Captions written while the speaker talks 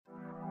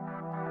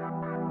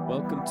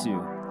Welcome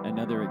to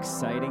another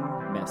exciting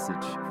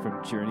message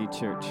from Journey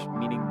Church,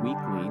 meeting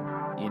weekly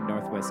in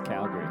Northwest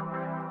Calgary.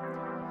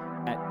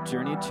 At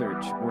Journey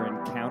Church, we're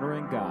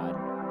encountering God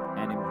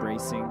and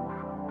embracing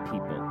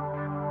people.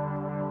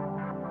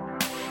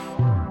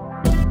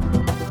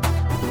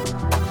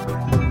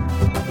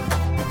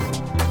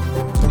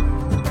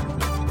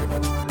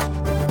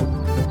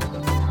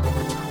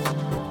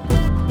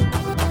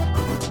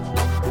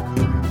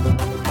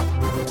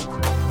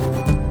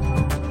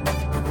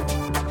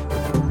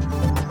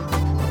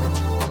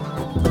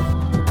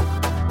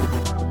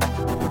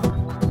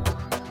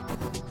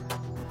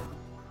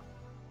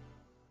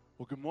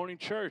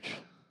 Church,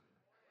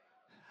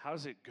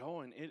 how's it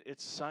going?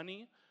 It's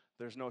sunny.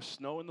 There's no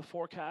snow in the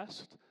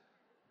forecast.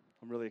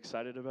 I'm really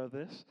excited about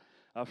this.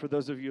 For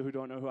those of you who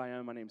don't know who I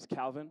am, my name's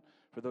Calvin.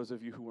 For those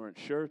of you who weren't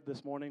sure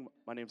this morning,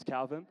 my name's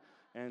Calvin.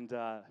 And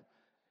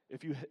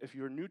if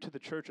you're new to the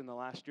church in the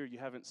last year, you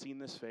haven't seen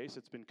this face.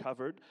 It's been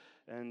covered.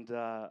 And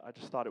I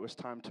just thought it was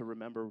time to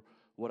remember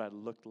what I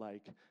looked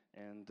like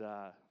and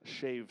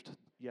shaved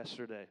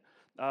yesterday.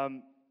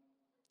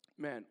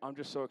 Man, I'm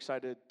just so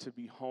excited to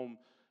be home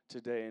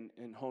today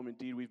and home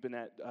indeed. We've been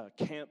at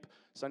camp,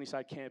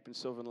 Sunnyside Camp in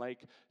Sylvan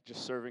Lake,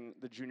 just serving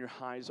the junior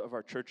highs of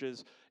our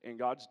churches, and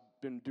God's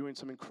been doing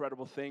some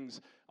incredible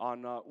things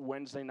on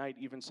Wednesday night.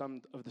 Even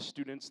some of the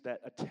students that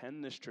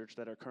attend this church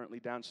that are currently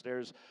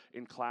downstairs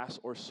in class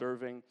or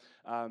serving,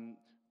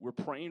 we're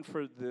praying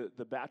for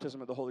the baptism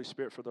of the Holy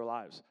Spirit for their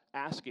lives,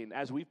 asking,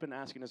 as we've been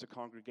asking as a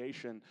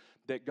congregation,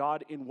 that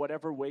God, in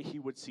whatever way He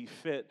would see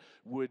fit,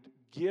 would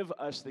give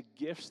us the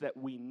gifts that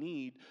we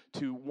need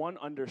to, one,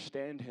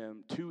 understand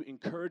Him, two,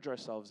 encourage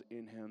ourselves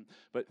in Him,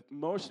 but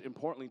most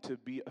importantly, to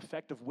be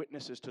effective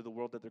witnesses to the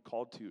world that they're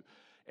called to.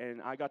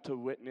 And I got to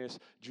witness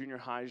junior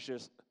highs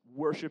just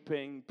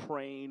worshiping,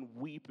 praying,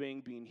 weeping,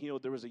 being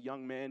healed. There was a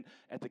young man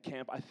at the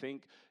camp, I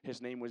think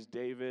his name was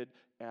David,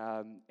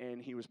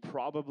 and he was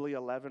probably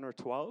 11 or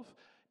 12,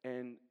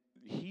 and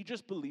he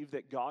just believed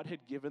that God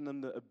had given them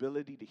the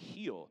ability to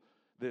heal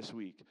this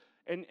week.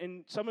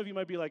 And some of you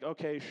might be like,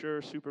 okay,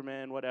 sure,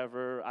 Superman,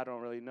 whatever, I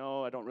don't really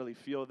know, I don't really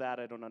feel that,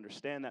 I don't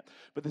understand that.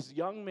 But this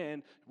young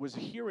man was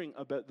hearing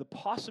about the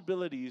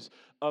possibilities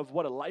of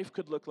what a life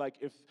could look like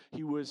if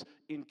he was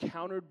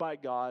encountered by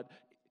God,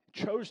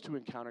 chose to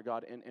encounter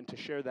God, and to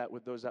share that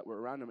with those that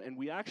were around him. And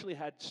we actually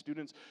had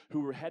students who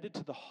were headed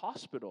to the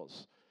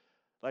hospitals,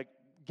 like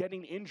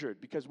getting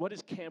injured, because what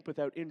is camp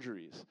without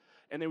injuries?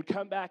 And they would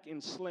come back in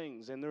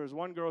slings, and there was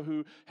one girl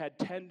who had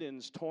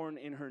tendons torn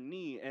in her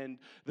knee, and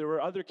there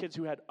were other kids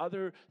who had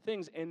other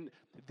things, and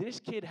this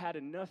kid had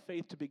enough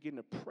faith to begin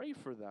to pray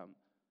for them.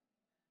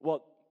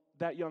 Well,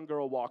 that young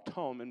girl walked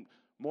home, and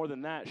more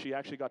than that, she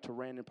actually got to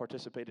run and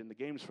participate in the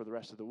games for the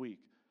rest of the week.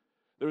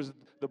 There was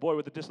the boy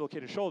with the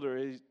dislocated shoulder.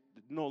 He's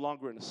no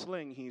longer in a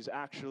sling. He's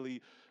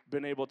actually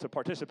been able to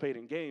participate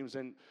in games,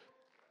 and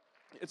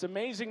it's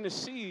amazing to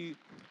see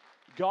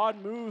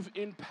God move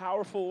in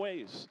powerful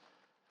ways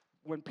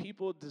when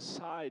people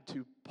decide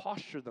to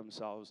posture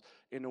themselves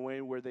in a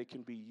way where they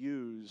can be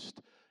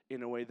used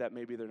in a way that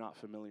maybe they're not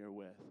familiar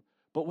with.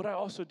 But what I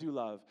also do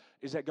love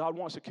is that God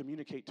wants to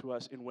communicate to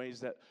us in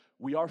ways that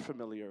we are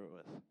familiar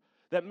with,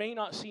 that may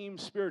not seem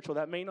spiritual,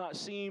 that may not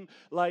seem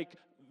like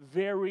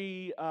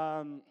very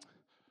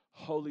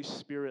Holy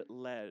Spirit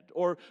led,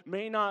 or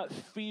may not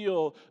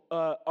feel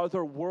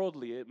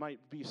otherworldly. It might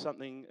be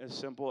something as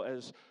simple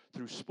as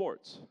through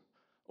sports,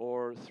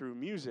 or through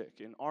music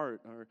and art,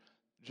 or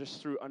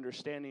just through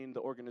understanding the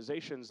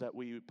organizations that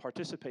we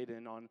participate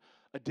in on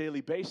a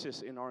daily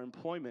basis in our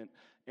employment.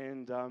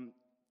 And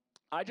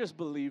I just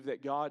believe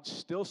that God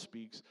still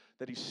speaks,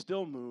 that He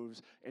still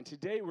moves. And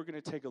today we're going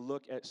to take a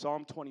look at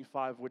Psalm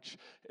 25, which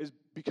is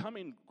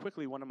becoming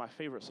quickly one of my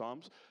favorite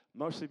Psalms,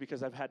 mostly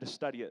because I've had to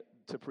study it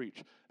to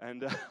preach.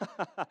 And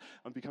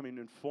I'm becoming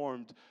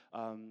informed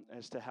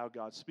as to how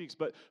God speaks.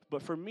 But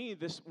for me,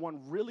 this one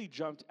really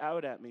jumped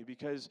out at me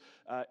because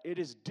it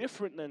is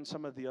different than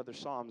some of the other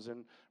Psalms.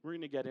 And we're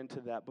going to get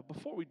into that. But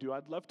before we do,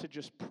 I'd love to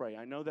just pray.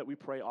 I know that we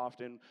pray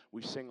often,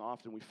 we sing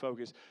often, we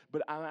focus.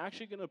 But I'm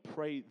actually going to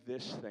pray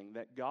this thing,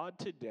 that God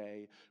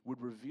today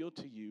would reveal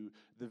to you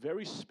the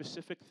very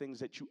specific things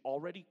that you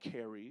already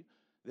carry,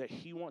 that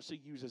He wants to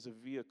use as a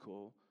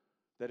vehicle,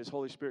 that His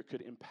Holy Spirit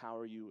could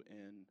empower you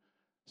in,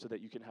 so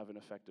that you can have an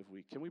effective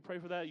week. Can we pray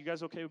for that? You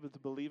guys okay with the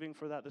believing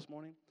for that this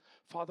morning?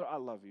 Father, I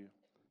love You,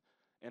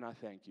 and I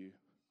thank You.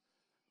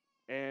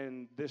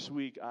 And this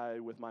week, I,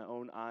 with my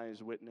own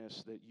eyes,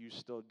 witness that You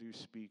still do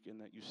speak and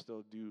that You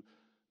still do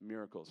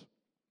miracles.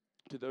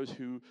 To those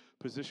who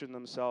position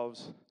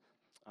themselves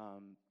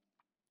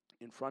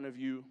in front of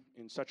You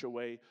in such a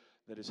way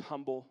that is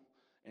humble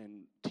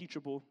and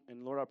teachable.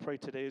 And Lord, I pray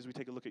today as we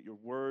take a look at Your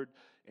word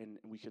and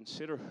we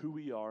consider who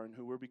we are and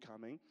who we're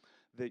becoming,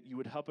 that You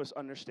would help us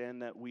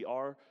understand that we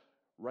are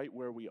right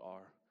where we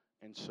are,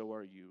 and so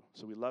are You.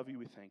 So we love You,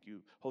 we thank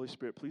You. Holy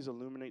Spirit, please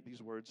illuminate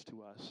these words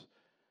to us.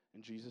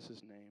 In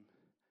Jesus' name,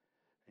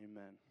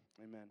 amen.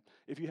 Amen.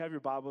 If you have your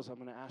Bibles, I'm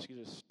going to ask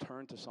you to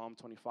turn to Psalm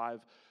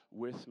 25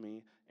 with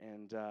me.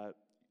 And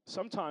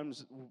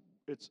sometimes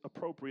it's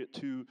appropriate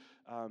to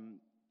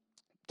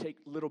take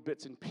little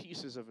bits and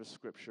pieces of a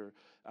scripture,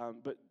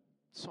 but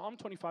Psalm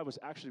 25 was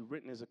actually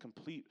written as a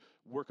complete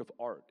work of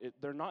art.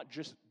 They're not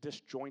just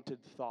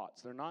disjointed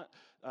thoughts. They're not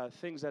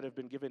things that have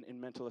been given in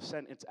mental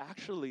assent. It's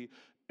actually,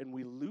 and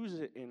we lose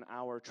it in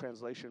our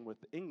translation with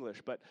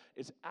English, but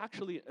it's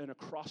actually an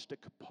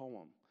acrostic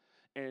poem.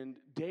 And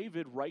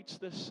David writes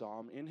this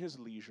psalm in his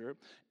leisure,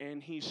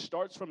 and he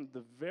starts from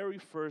the very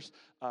first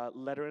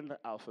letter in the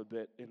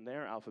alphabet, in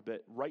their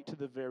alphabet, right to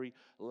the very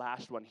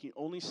last one. He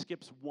only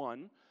skips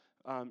one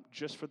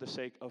just for the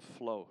sake of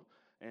flow.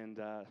 And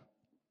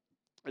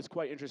it's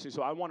quite interesting.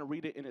 So I want to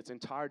read it in its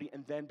entirety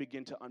and then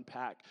begin to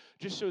unpack,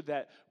 just so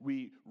that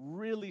we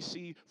really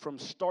see from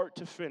start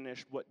to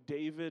finish what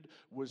David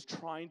was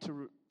trying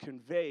to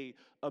convey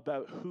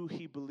about who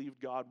he believed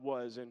God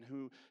was and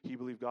who he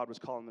believed God was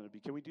calling them to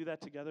be. Can we do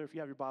that together? If you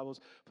have your Bibles,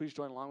 please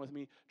join along with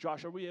me.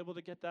 Josh, are we able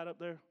to get that up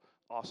there?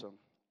 Awesome.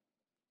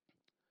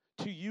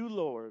 To you,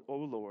 Lord, O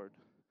Lord,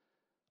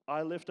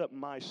 I lift up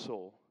my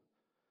soul.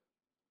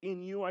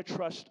 In you I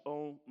trust,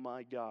 O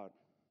my God.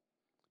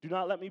 Do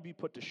not let me be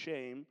put to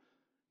shame,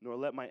 nor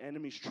let my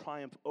enemies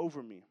triumph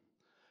over me.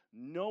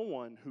 No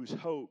one whose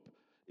hope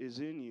is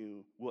in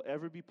you will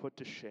ever be put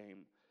to shame,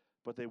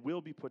 but they will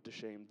be put to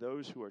shame,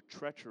 those who are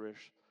treacherous,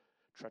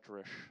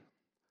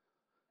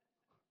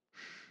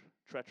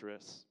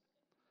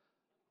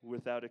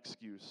 without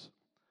excuse.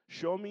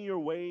 Show me your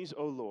ways,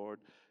 O Lord.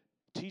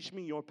 Teach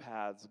me your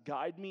paths.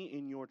 Guide me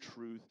in your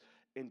truth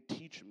and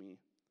teach me.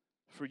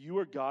 For you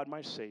are God,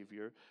 my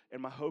Savior,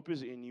 and my hope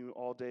is in you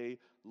all day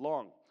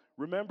long.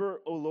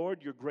 Remember, O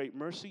Lord, your great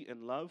mercy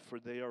and love, for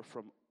they are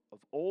from of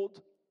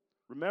old.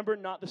 Remember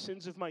not the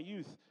sins of my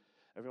youth.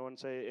 Everyone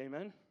say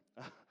amen.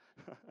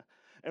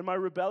 And my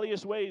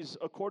rebellious ways,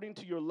 according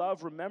to your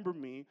love, remember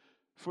me,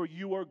 for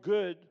you are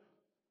good,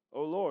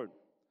 O Lord.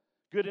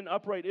 Good and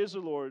upright is the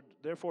Lord,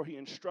 therefore he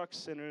instructs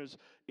sinners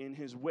in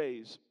his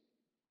ways.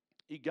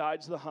 He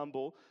guides the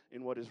humble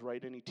in what is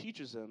right, and he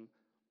teaches them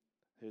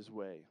his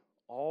way.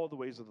 All the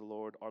ways of the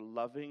Lord are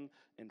loving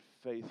and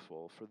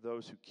faithful for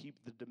those who keep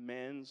the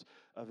demands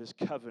of his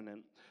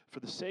covenant. For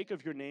the sake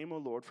of your name, O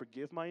Lord,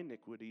 forgive my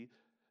iniquity,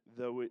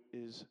 though it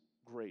is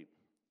great.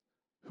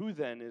 Who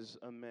then is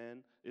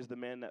the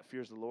man that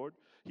fears the Lord?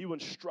 He will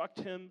instruct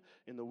him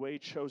in the way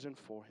chosen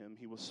for him.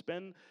 He will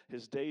spend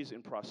his days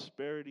in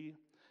prosperity,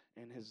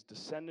 and his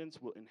descendants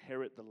will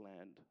inherit the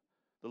land.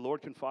 The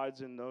Lord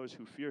confides in those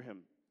who fear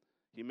him.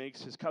 He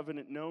makes his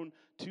covenant known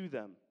to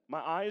them. My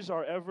eyes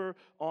are ever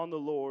on the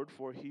Lord,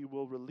 for he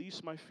will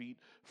release my feet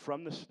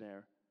from the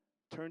snare.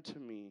 Turn to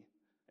me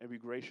and be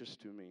gracious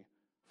to me,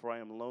 for I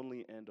am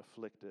lonely and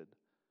afflicted.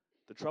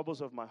 The troubles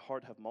of my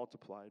heart have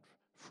multiplied.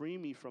 Free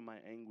me from my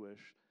anguish.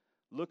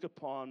 Look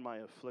upon my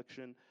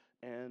affliction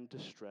and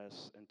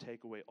distress, and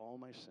take away all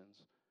my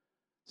sins.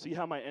 See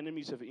how my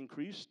enemies have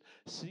increased.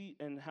 See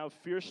and how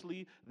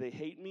fiercely they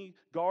hate me.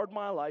 Guard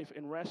my life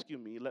and rescue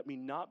me. Let me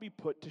not be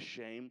put to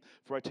shame,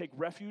 for I take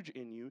refuge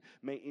in you.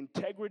 May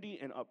integrity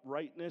and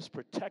uprightness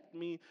protect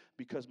me,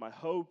 because my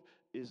hope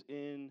is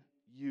in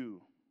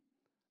you.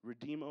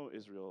 Redeem, O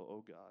Israel,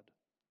 O God,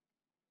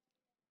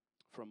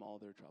 from all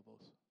their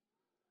troubles.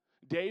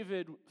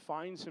 David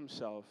finds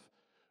himself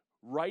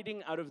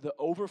writing out of the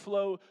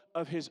overflow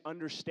of his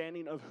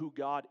understanding of who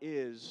God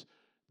is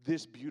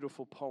this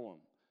beautiful poem.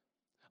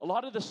 A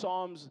lot of the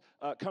Psalms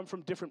come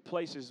from different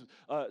places.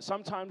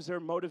 Sometimes they're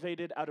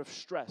motivated out of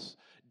stress.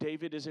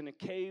 David is in a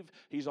cave.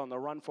 He's on the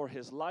run for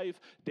his life.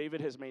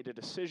 David has made a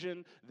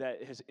decision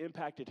that has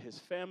impacted his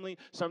family.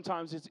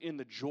 Sometimes it's in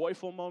the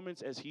joyful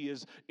moments as he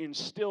is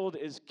instilled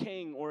as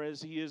king, or as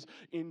he is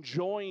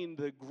enjoying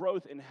the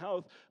growth and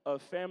health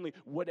of family.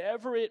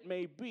 Whatever it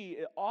may be,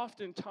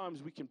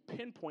 oftentimes we can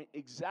pinpoint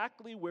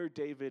exactly where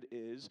David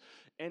is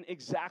and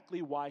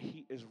exactly why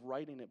he is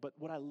writing it. But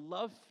what I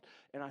love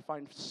and I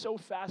find so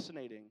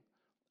fascinating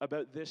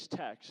about this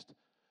text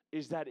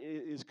is that it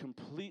is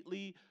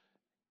completely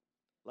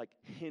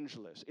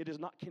hingeless. It is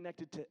not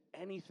connected to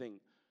anything.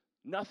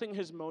 Nothing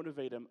has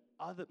motivated him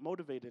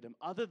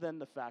other than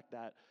the fact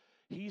that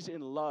he's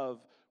in love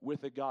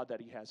with a God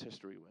that he has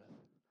history with.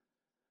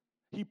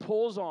 He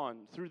pulls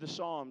on through the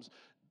Psalms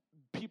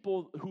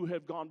people who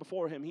have gone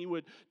before him. He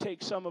would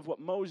take some of what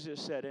Moses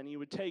said, and he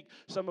would take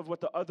some of what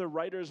the other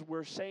writers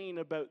were saying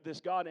about this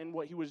God, and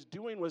what he was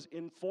doing was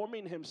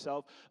informing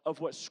himself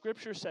of what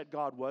Scripture said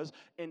God was,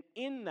 and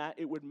in that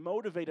it would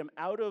motivate him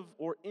out of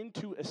or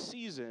into a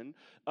season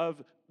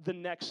of the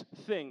next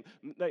thing.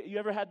 You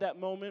ever had that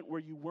moment where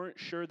you weren't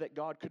sure that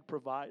God could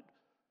provide?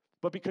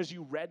 But because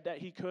you read that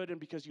he could, and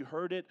because you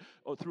heard it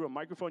through a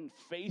microphone,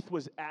 faith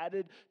was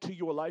added to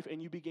your life,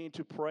 and you began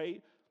to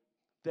pray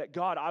that,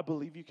 God, I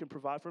believe you can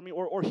provide for me,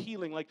 or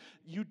healing. Like,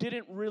 you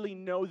didn't really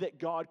know that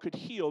God could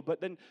heal, but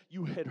then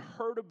you had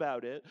heard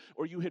about it,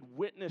 or you had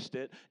witnessed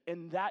it,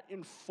 and that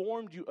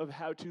informed you of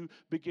how to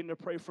begin to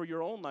pray for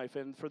your own life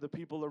and for the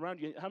people around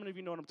you. How many of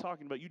you know what I'm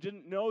talking about? You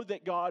didn't know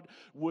that God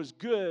was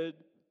good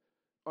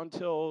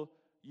until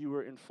you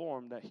were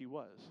informed that he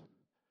was.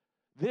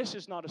 This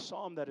is not a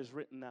psalm that is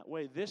written that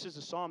way. This is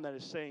a psalm that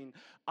is saying,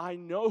 I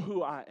know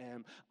who I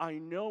am. I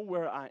know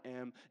where I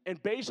am.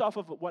 And based off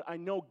of what I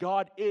know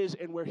God is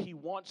and where he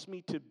wants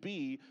me to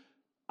be,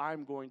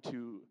 I'm going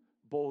to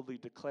boldly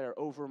declare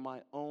over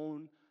my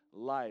own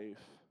life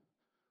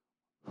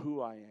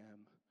who I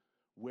am,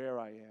 where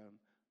I am,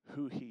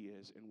 who he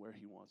is, and where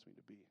he wants me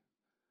to be.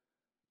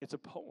 It's a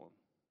poem.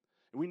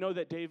 And we know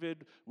that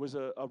David was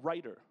a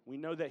writer. We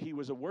know that he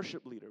was a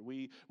worship leader.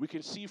 We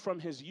can see from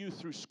his youth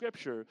through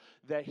Scripture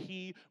that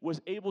he was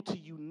able to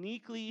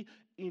uniquely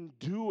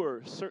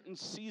endure certain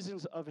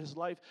seasons of his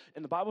life.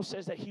 And the Bible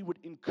says that he would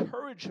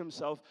encourage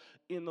himself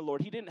in the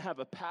Lord. He didn't have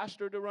a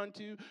pastor to run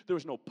to. There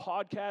was no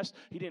podcast.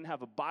 He didn't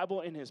have a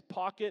Bible in his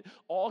pocket.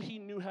 All he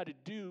knew how to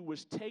do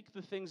was take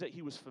the things that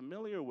he was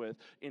familiar with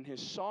in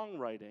his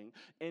songwriting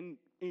and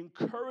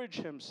encourage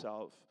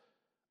himself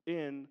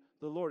in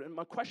the Lord. And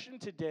my question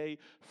today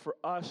for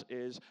us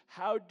is,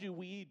 how do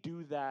we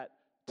do that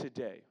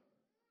today?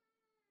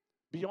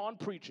 Beyond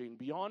preaching,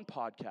 beyond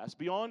podcasts,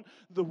 beyond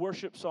the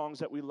worship songs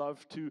that we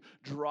love to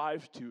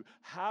drive to,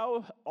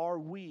 how are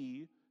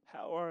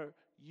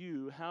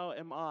you, how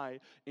am I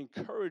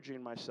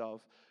encouraging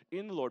myself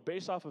in the Lord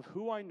based off of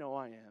who I know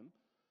I am,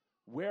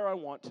 where I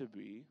want to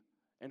be,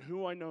 and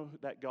who I know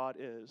that God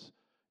is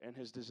and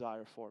his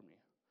desire for me?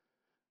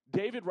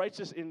 David writes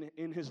this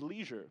in his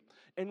leisure.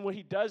 And what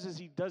he does is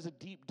he does a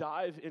deep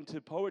dive into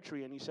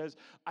poetry, and he says,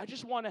 I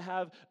just want to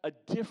have a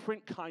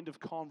different kind of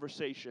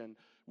conversation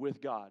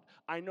with God.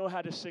 I know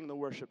how to sing the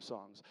worship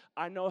songs.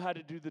 I know how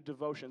to do the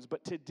devotions.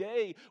 But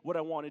today, what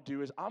I want to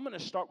do is I'm going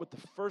to start with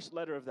the first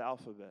letter of the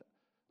alphabet.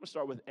 I'm going to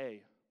start with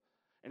A.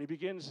 And he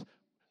begins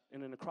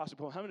in an acrostic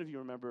poem. How many of you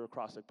remember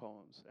acrostic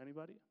poems?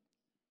 Anybody?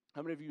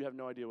 How many of you have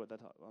no idea what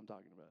I'm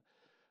talking about?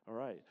 All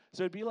right.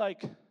 So it'd be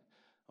like,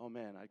 oh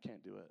man, I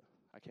can't do it.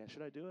 I can't.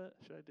 Should I do it?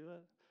 Should I do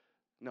it?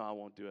 No, I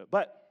won't do it.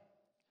 But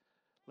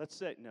let's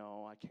say,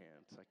 no, I can't.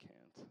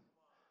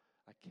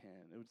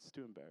 It's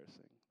too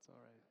embarrassing. It's all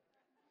right.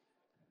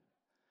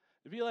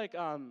 It'd be like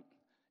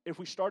if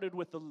we started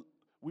with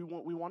we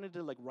wanted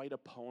to like write a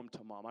poem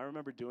to mom. I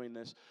remember doing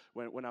this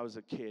when I was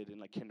a kid in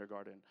like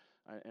kindergarten.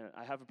 And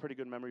I have a pretty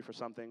good memory for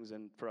some things,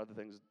 and for other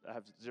things, I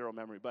have zero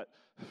memory. But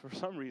for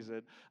some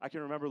reason, I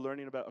can remember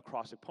learning about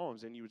acrostic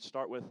poems, and you would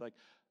start with like,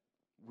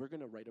 we're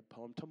going to write a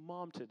poem to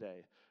mom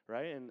today,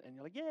 right? And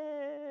you're like,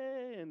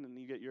 yay! And then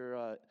you get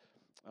your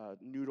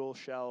noodle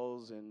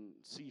shells and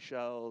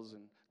seashells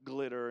and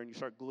glitter, and you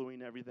start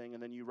gluing everything,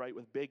 and then you write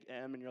with big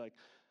M, and you're like,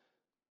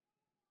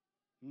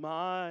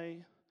 my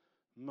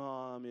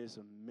mom is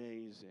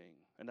amazing.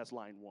 And that's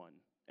line 1.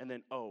 And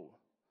then O,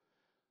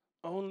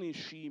 only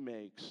she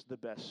makes the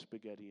best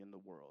spaghetti in the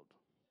world.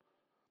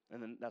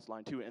 And then that's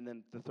line 2. And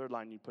then the third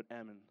line, you put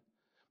M, and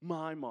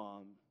my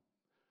mom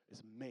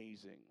is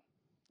amazing.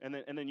 And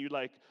then you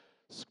like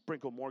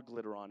sprinkle more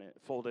glitter on it,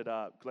 fold it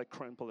up, like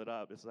crumple it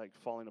up. It's like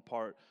falling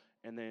apart.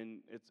 And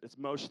then it's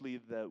mostly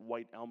the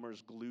white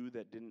Elmer's glue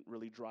that didn't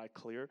really dry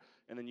clear.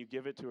 And then you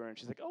give it to her, and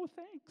she's like, oh,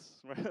 thanks.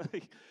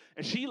 Right?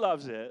 And she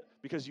loves it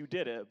because you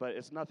did it, but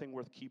it's nothing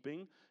worth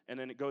keeping. And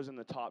then it goes in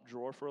the top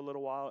drawer for a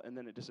little while, and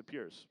then it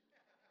disappears.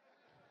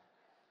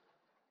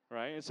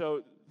 Right? And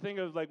so think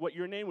of like what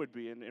your name would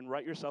be, and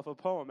write yourself a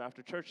poem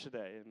after church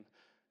today. And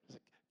it's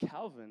like,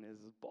 Calvin is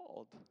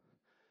bald.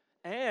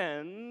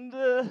 And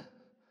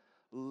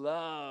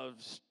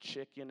loves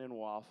chicken and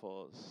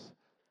waffles.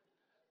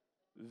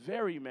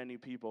 Very many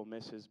people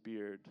miss his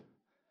beard.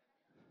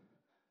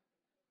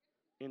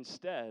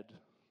 Instead,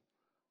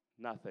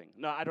 nothing.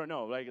 No, I don't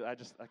know. Like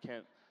I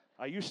can't.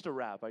 I used to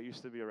rap. I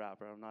used to be a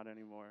rapper. I'm not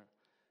anymore.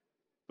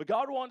 But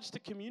God wants to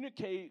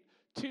communicate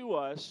to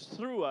us,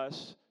 through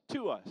us,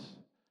 to us.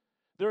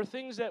 There are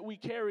things that we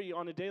carry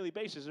on a daily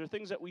basis. There are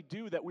things that we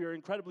do that we are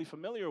incredibly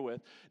familiar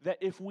with, that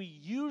if we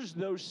use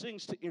those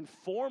things to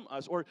inform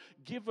us or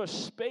give us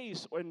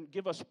space and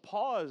give us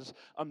pause,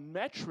 a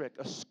metric,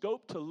 a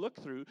scope to look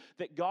through,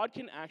 that God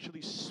can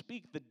actually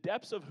speak the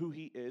depths of who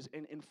he is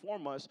and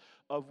inform us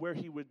of where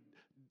he would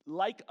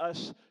like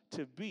us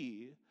to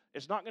be.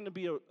 It's not going to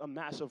be a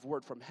massive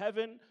word from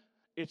heaven.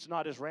 It's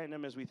not as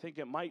random as we think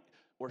it might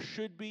or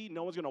should be.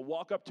 No one's going to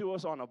walk up to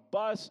us on a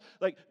bus.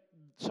 Like,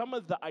 some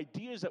of the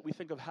ideas that we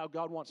think of how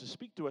God wants to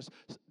speak to us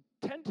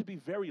tend to be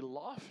very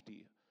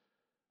lofty.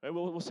 Right?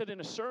 We'll sit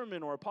in a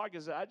sermon or a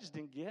podcast that I just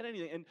didn't get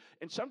anything.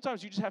 And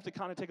sometimes you just have to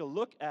kind of take a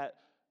look at,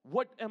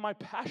 what am I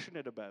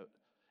passionate about?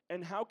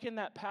 And how can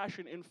that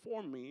passion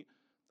inform me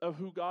of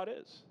who God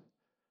is?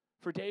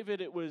 For David,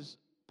 it was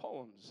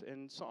poems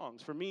and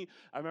songs. For me,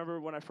 I remember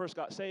when I first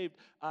got saved,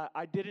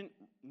 I didn't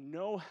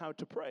know how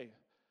to pray.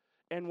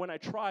 And when I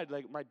tried,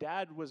 like my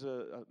dad was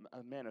a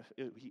man of,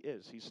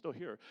 he's still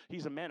here.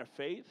 He's a man of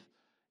faith.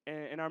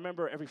 And I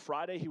remember every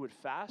Friday he would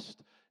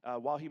fast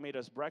while he made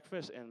us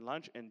breakfast and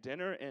lunch and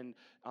dinner. And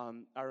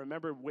I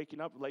remember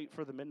waking up late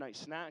for the midnight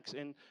snacks,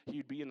 and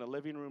he'd be in the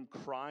living room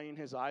crying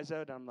his eyes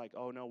out. And I'm like,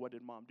 oh no, what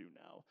did mom do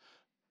now?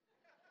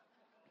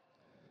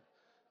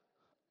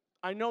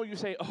 I know you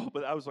say, oh,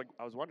 but I was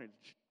wondering,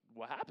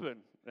 what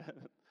happened?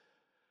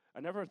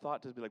 I never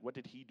thought to be like, what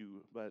did he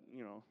do? But,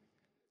 you know.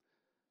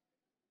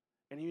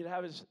 and he would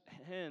have his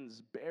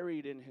hands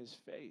buried in his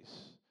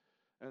face.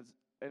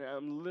 And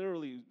I'm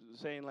literally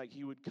saying, like,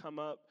 he would come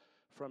up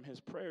from his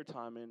prayer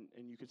time,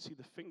 and you could see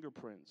the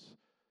fingerprints,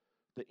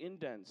 the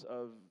indents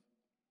of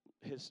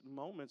his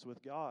moments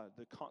with God,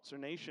 the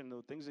consternation,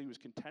 the things that he was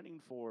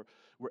contending for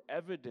were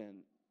evident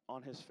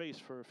on his face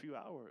for a few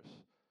hours.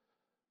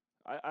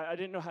 I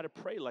didn't know how to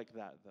pray like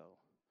that, though.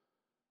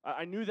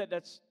 I knew that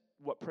that's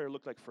what prayer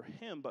looked like for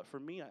him, but for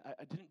me,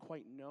 I didn't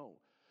quite know.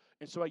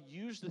 And so I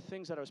used the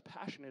things that I was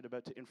passionate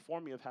about to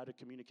inform me of how to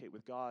communicate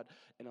with God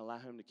and allow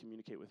him to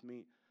communicate with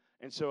me.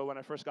 And so when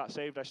I first got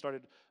saved, I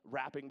started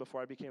rapping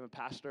before I became a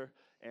pastor,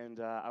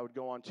 and I would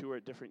go on tour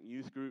at different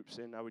youth groups,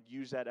 and I would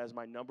use that as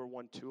my number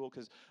one tool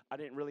because I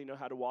didn't really know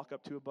how to walk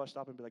up to a bus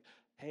stop and be like,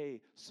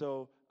 hey,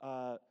 so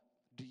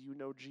do you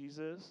know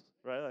Jesus?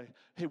 Right? Like,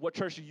 hey, what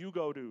church do you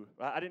go to?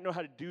 I didn't know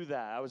how to do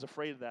that. I was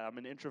afraid of that. I'm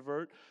an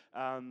introvert,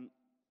 and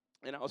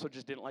I also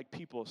just didn't like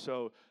people,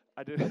 so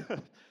I didn't.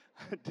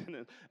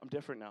 I'm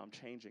different now. I'm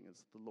changing.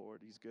 It's the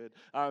Lord. He's good.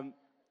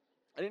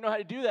 I didn't know how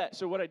to do that,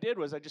 so what I did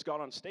was I just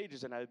got on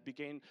stages and I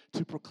began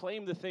to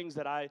proclaim the things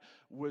that I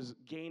was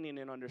gaining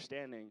in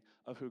understanding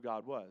of who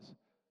God was.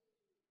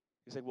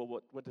 You say,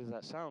 well, what does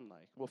that sound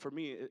like? Well, for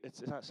me,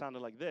 it's not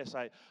sounded like this.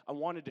 I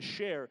wanted to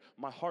share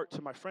my heart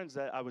to my friends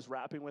that I was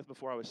rapping with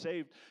before I was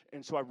saved,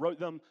 and so I wrote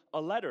them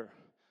a letter.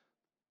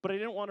 But I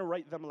didn't want to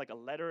write them like a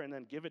letter and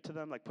then give it to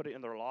them, like put it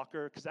in their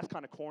locker, because that's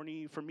kind of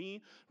corny for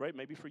me, right?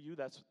 Maybe for you,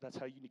 that's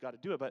how you got to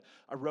do it. But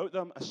I wrote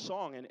them a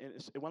song, and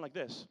it went like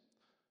this.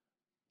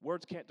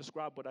 Words can't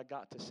describe what I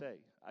got to say.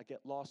 I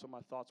get lost in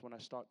my thoughts when I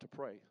start to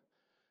pray.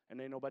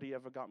 And ain't nobody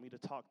ever got me to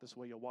talk this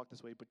way or walk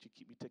this way, but you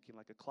keep me ticking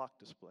like a clock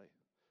display.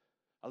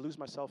 I lose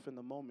myself in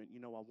the moment,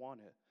 you know I want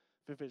it.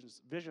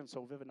 Vision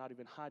so vivid, not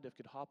even high diff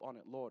could hop on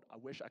it. Lord, I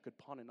wish I could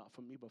pawn it, not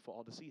for me, but for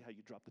all to see how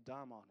you drop the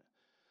dime on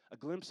it. A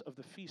glimpse of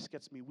the feast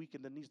gets me weak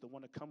in the knees. The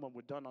one to come when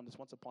we're done on this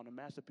once upon a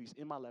masterpiece.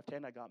 In my left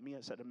hand, I got me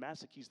a set of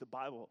master keys, the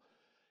Bible.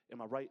 In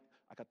my right,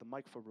 I got the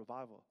mic for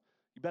revival.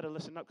 You better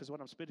listen up, because what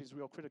I'm spitting is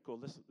real critical.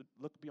 Listen,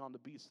 look beyond the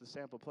beats, the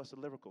sample, plus the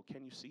lyrical.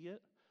 Can you see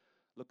it?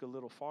 Look a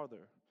little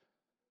farther.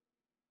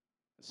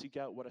 And seek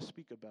out what I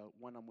speak about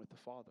when I'm with the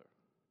Father.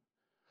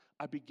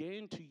 I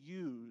began to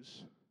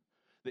use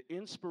the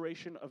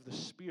inspiration of the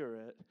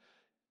Spirit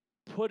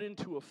put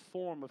into a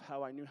form of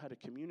how I knew how to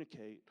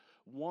communicate.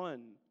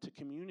 One, to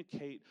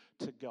communicate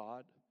to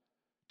God,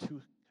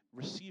 to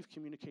receive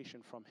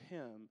communication from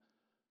Him,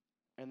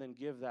 and then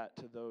give that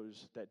to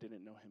those that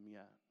didn't know Him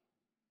yet.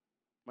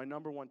 My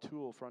number one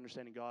tool for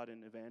understanding God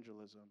in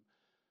evangelism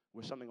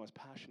was something I was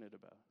passionate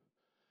about.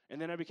 And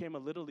then I became a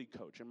Little League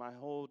coach. And my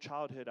whole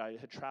childhood, I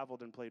had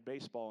traveled and played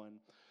baseball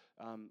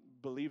and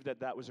believed that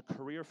that was a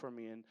career for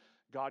me. And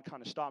God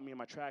kind of stopped me in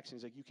my tracks. And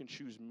He's like, you can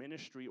choose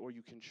ministry or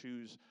you can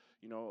choose,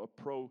 a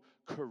pro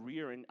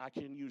career. And I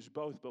can use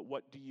both. But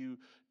what do you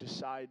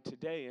decide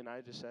today? And I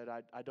just said,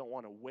 I don't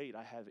want to wait.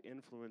 I have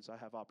influence. I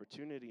have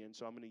opportunity. And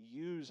so I'm going to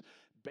use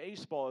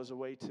baseball as a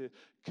way to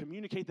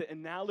communicate the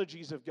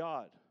analogies of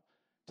God.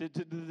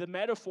 The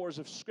metaphors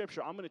of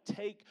Scripture. I'm going to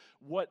take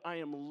what I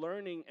am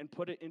learning and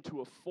put it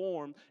into a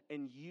form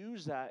and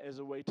use that as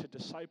a way to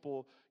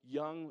disciple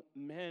young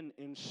men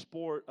in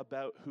sport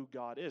about who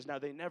God is. Now,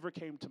 they never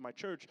came to my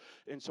church,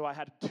 and so I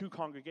had two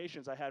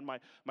congregations. I had my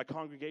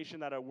congregation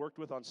that I worked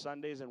with on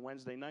Sundays and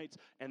Wednesday nights,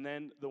 and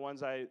then the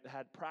ones I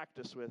had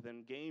practice with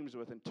and games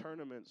with and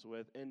tournaments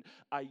with. And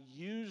I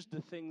used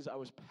the things I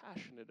was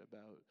passionate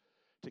about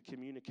to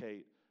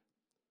communicate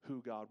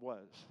who God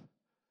was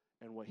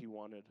and what He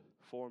wanted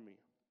for me.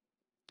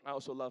 I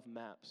also love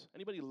maps.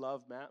 Anybody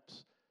love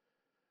maps?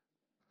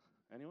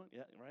 Anyone?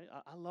 Yeah, right?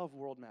 I love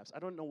world maps. I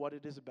don't know what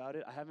it is about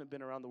it. I haven't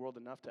been around the world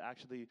enough to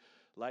actually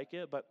like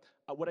it, but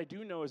what I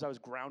do know is I was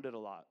grounded a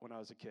lot when I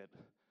was a kid.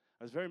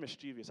 I was very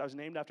mischievous. I was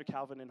named after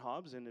Calvin and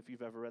Hobbes, and if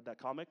you've ever read that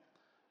comic,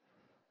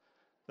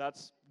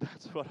 that's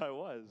what I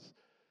was.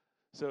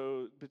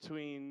 So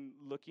between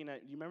looking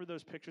at, you remember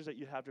those pictures that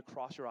you have to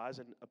cross your eyes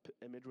and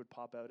an image would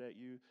pop out at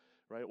you,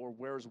 right? Or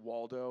Where's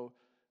Waldo?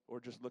 Or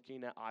just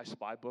looking at I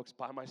Spy books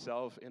by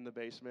myself in the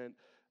basement,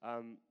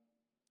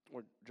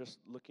 or just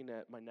looking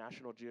at my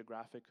National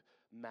Geographic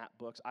map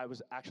books. I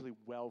was actually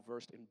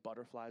well-versed in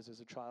butterflies as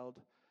a child.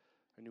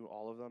 I knew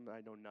all of them. I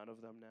know none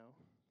of them now.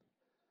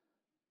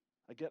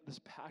 I get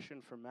this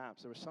passion for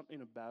maps. There was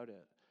something about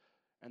it.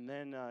 And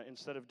then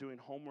instead of doing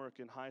homework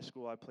in high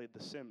school, I played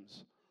The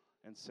Sims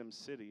and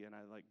SimCity, and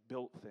I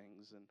built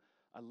things, and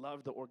I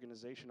loved the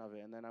organization of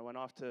it. And then I went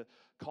off to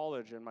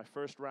college in my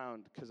first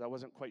round because I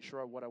wasn't quite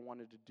sure what I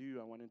wanted to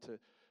do. I went into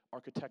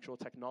architectural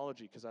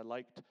technology because I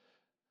liked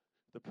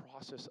the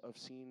process of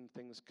seeing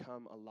things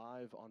come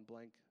alive on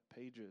blank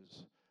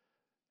pages.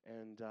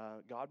 And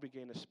God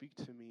began to speak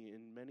to me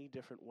in many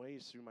different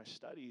ways through my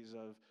studies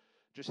of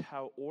just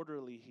how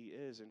orderly He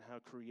is and how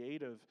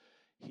creative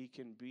He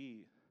can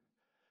be.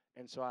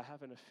 And so I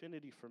have an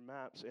affinity for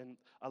maps. And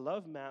I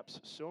love maps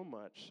so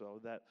much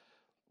so that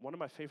one of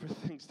my favorite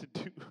things to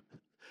do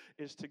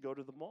is to go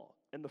to the mall.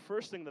 And the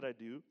first thing that I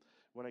do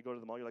when I go to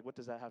the mall, you're like, what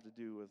does that have to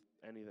do with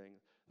anything?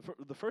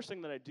 The first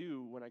thing that I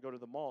do when I go to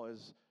the mall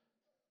is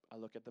I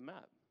look at the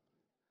map.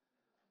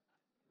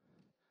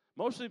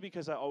 Mostly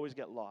because I always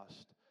get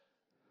lost.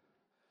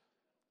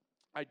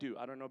 I do.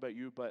 I don't know about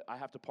you, but I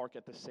have to park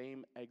at the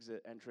same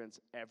exit entrance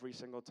every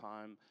single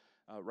time,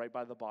 right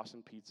by the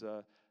Boston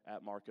Pizza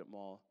at Market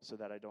Mall, so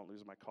that I don't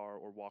lose my car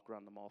or walk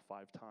around the mall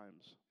 5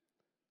 times.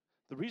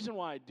 The reason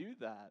why I do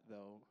that,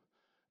 though,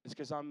 is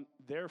because I'm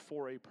there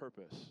for a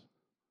purpose.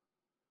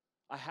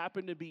 I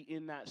happen to be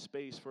in that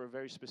space for a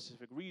very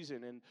specific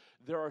reason, and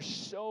there are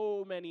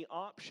so many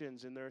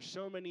options, and there are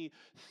so many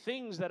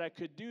things that I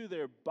could do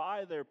there,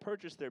 buy there,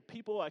 purchase there,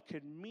 people I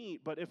could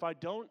meet, but if I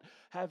don't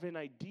have an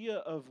idea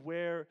of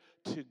where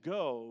to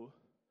go,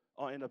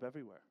 I'll end up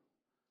everywhere.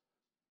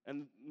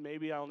 And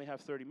maybe I only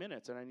have 30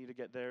 minutes, and I need to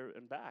get there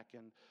and back,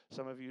 and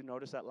some of you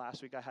noticed that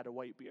last week I had a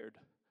white beard,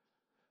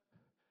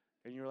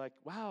 and you're like,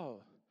 wow,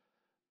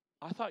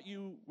 I thought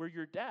you were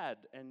your dad,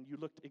 and you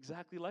looked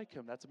exactly like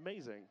him. That's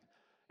amazing.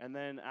 And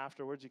then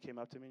afterwards, you came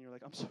up to me and you're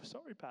like, I'm so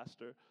sorry,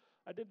 Pastor.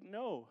 I didn't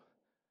know.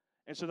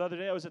 And so the other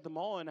day, I was at the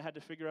mall and I had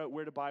to figure out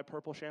where to buy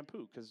purple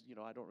shampoo because,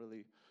 I don't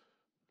really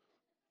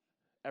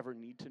ever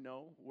need to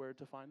know where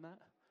to find that.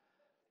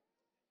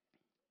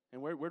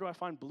 And where do I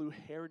find blue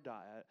hair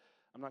dye?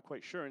 I'm not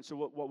quite sure. And so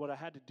what I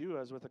had to do,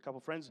 I was with a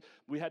couple friends,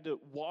 we had to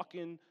walk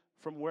in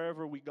from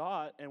wherever we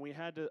got and we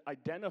had to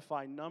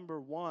identify, number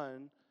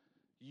one,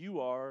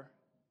 you are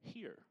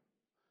here.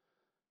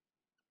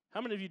 How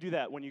many of you do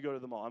that when you go to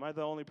the mall? Am I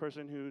the only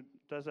person who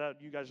does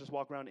that? You guys just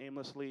walk around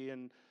aimlessly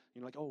and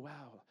you're like, oh,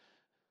 wow,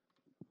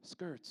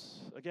 skirts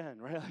again,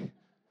 right?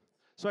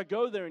 So I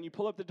go there and you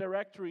pull up the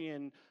directory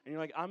and you're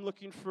like, I'm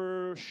looking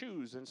for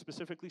shoes and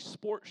specifically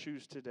sport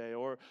shoes today,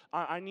 or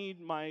I need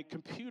my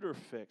computer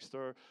fixed,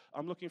 or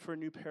I'm looking for a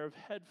new pair of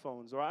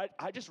headphones, or I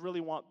just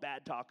really want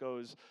bad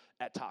tacos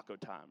at taco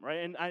time, right?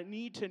 And I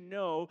need to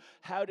know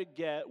how to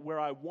get where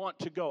I want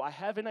to go. I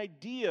have an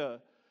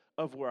idea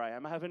of where I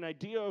am. I have an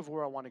idea of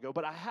where I want to go,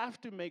 but I have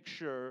to make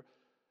sure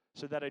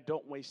so that I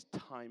don't waste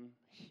time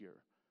here.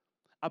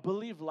 I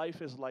believe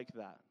life is like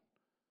that.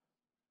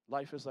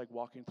 Life is like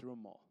walking through a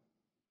mall.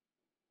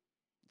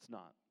 It's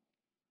not.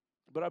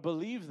 But I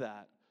believe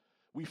that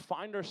we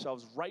find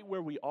ourselves right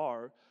where we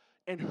are,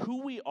 and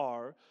who we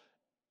are,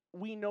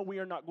 we know we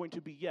are not going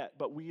to be yet,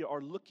 but we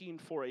are looking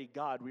for a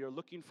God. We are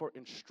looking for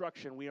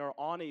instruction. We are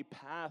on a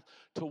path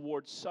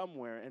towards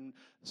somewhere, and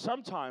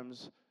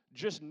sometimes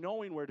just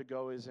knowing where to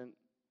go isn't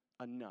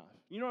enough.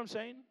 You know what I'm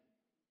saying?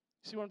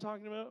 See what I'm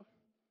talking about?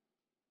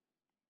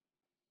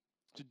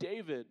 So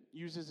David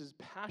uses his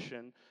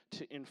passion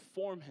to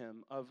inform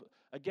him of,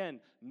 again,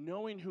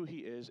 knowing who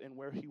he is and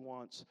where he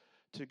wants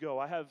to go.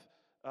 I have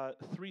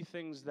 3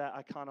 things that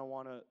I kind of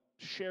want to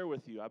share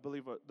with you, I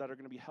believe, that are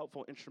going to be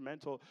helpful,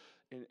 instrumental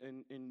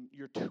in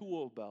your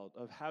tool belt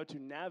of how to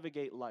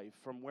navigate life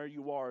from where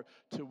you are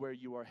to where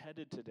you are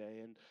headed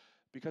today. And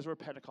because we're a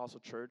Pentecostal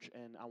church,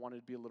 and I wanted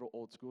to be a little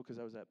old school because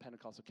I was at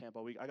Pentecostal camp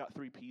all week, I got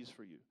 3 P's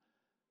for you.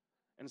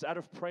 And it's out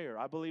of prayer.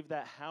 I believe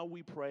that how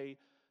we pray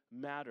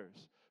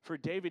matters. For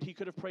David, he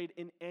could have prayed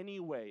in any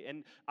way.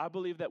 And I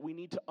believe that we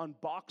need to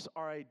unbox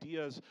our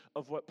ideas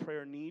of what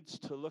prayer needs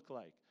to look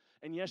like.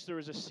 And yes, there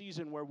is a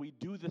season where we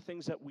do the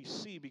things that we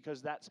see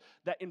because that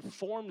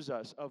informs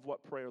us of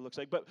what prayer looks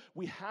like. But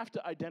we have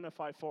to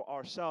identify for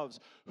ourselves,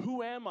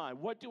 who am I?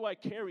 What do I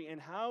carry?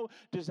 And how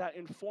does that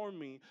inform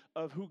me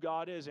of who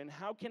God is? And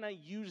how can I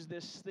use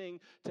this thing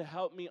to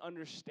help me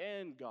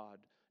understand God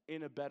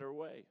in a better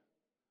way?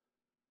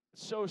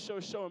 It's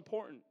so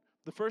important.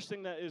 The first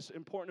thing that is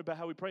important about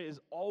how we pray is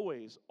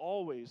always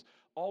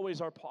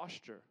our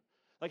posture.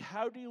 Like,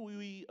 how do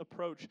we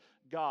approach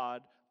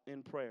God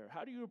in prayer?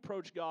 How do you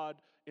approach God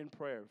in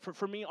prayer?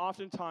 For me,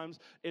 oftentimes,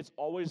 it's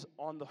always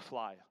on the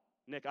fly.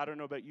 Nick, I don't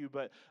know about you,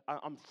 but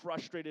I'm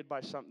frustrated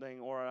by something,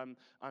 or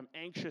I'm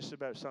anxious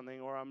about something,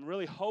 or I'm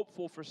really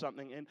hopeful for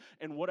something,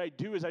 and what I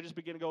do is I just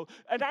begin to go,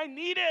 and I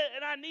need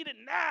it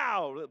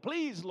now.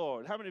 Please,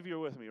 Lord. How many of you are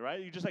with me,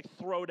 right? You just like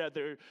throw it out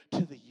there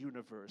to the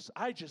universe.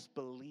 I just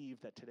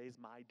believe that today's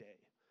my day,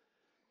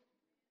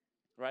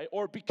 right?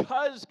 Or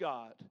because,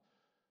 God,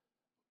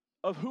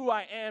 of who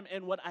I am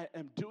and what I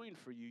am doing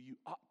for you, you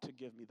ought to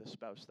give me the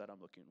spouse that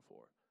I'm looking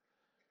for.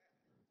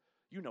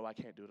 You know I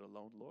can't do it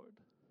alone, Lord.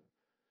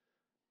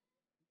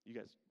 You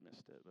guys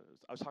missed it, but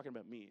I was talking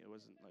about me. It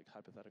wasn't like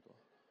hypothetical.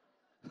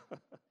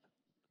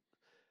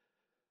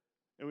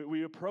 And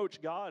we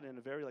approach God in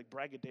a very like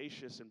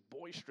braggadocious and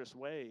boisterous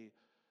way,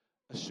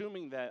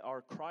 assuming that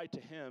our cry to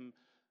him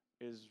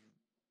is,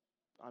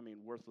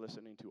 worth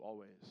listening to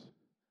always.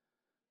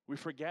 We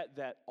forget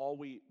that all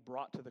we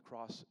brought to the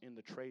cross in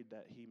the trade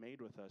that he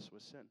made with us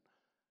was sin.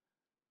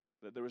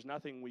 That there was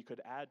nothing we could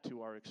add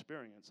to our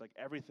experience. Like,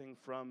 everything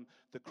from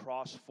the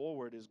cross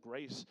forward is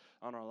grace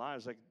on our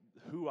lives. Like,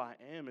 who I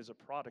am is a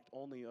product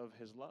only of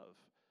his love.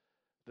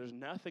 There's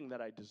nothing that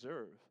I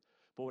deserve.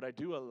 But what I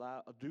do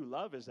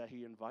love is that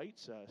he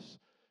invites us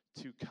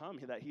to come,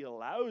 that he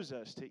allows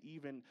us to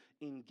even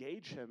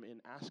engage him in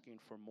asking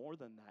for more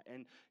than that.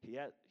 And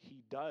yet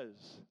he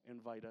does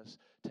invite us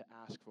to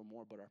ask for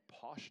more, but our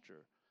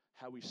posture,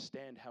 how we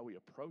stand, how we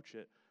approach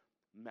it,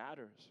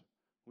 matters.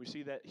 We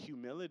see that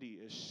humility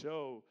is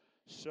so,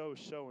 so,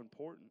 so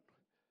important.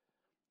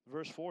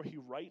 Verse 4, he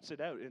writes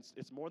it out.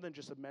 It's more than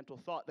just a mental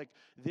thought. Like,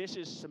 this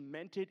is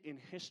cemented in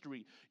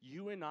history.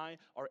 You and I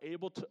are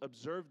able to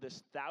observe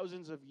this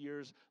thousands of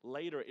years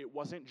later. It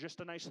wasn't just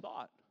a nice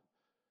thought.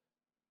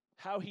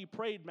 How he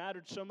prayed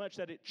mattered so much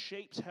that it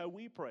shapes how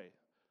we pray.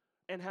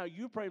 And how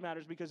you pray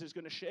matters because it's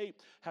going to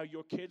shape how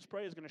your kids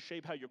pray. It's going to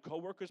shape how your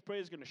coworkers pray.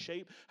 It's going to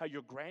shape how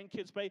your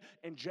grandkids pray.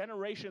 And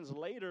generations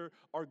later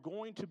are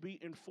going to be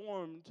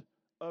informed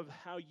of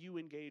how you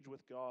engage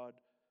with God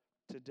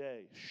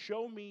today.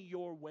 Show me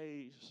your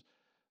ways,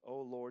 O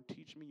Lord.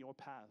 Teach me your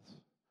paths.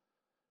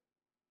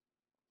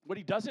 What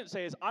he doesn't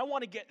say is, I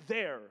want to get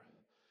there.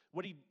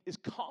 What he is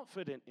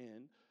confident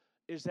in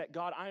is that,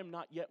 God, I am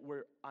not yet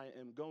where I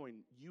am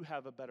going. You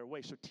have a better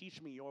way, so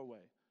teach me your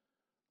way.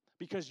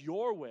 Because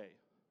your way,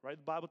 right?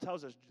 The Bible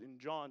tells us in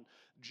John,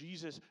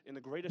 Jesus, in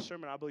the greatest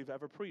sermon I believe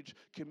ever preached,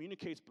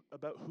 communicates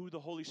about who the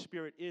Holy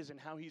Spirit is and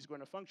how he's going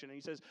to function. And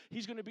he says,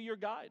 he's going to be your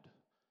guide.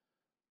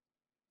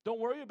 Don't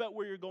worry about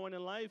where you're going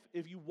in life.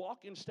 If you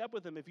walk in step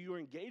with him, if you are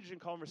engaged in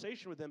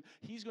conversation with him,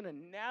 he's going to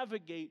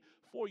navigate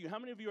for you. How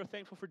many of you are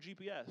thankful for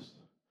GPS?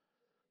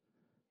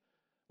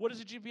 What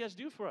does a GPS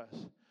do for us?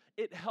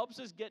 It helps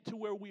us get to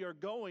where we are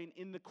going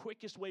in the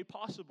quickest way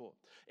possible.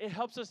 It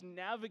helps us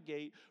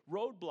navigate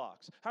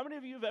roadblocks. How many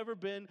of you have ever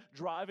been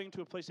driving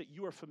to a place that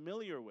you are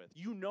familiar with?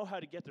 You know how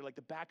to get there like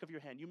the back of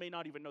your hand. You may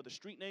not even know the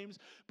street names,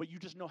 but you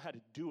just know how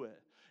to do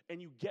it. And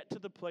you get to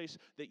the place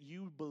that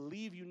you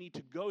believe you need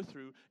to go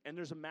through, and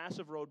there's a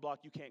massive roadblock,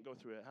 you can't go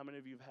through it. How many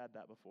of you have had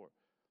that before?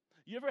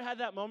 You ever had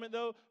that moment,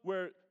 though,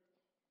 where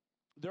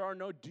there are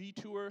no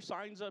detour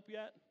signs up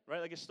yet, right?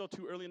 Like, it's still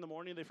too early in the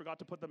morning. They forgot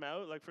to put them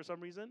out, like, for some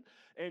reason.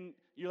 And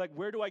you're like,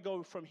 where do I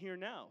go from here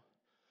now?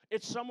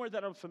 It's somewhere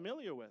that I'm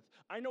familiar with.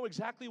 I know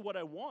exactly what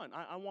I want.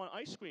 I want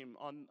ice cream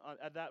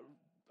at that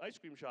ice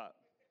cream shop.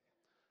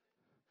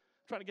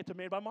 I'm trying to get to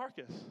Made by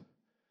Marcus.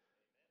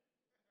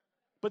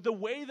 But the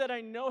way that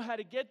I know how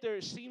to get there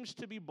seems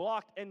to be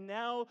blocked, and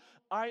now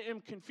I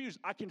am confused.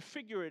 I can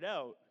figure it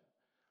out,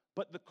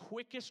 but the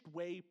quickest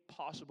way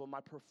possible, my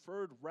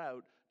preferred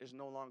route, is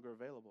no longer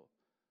available.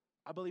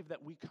 I believe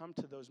that we come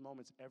to those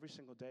moments every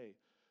single day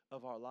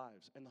of our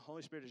lives, and the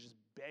Holy Spirit is just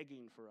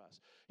begging for us.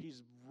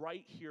 He's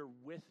right here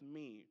with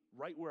me,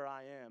 right where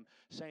I am,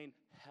 saying,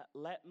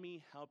 let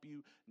me help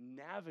you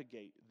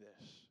navigate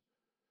this.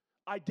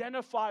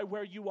 Identify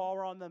where you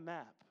are on the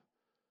map.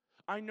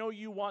 I know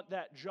you want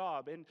that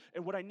job, and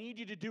what I need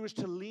you to do is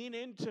to lean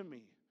into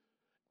me.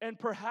 And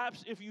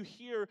perhaps if you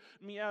hear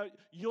me out,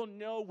 you'll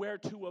know where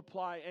to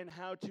apply and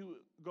how to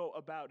go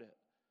about it.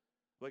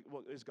 Like,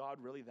 well, is God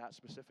really that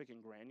specific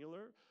and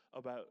granular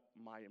about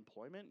my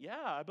employment?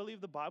 Yeah, I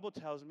believe the Bible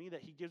tells me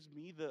that he gives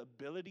me the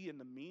ability and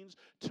the means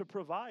to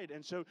provide.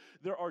 And so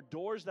there are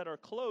doors that are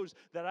closed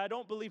that I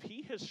don't believe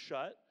he has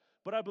shut,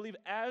 but I believe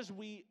as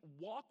we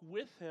walk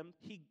with him,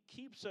 he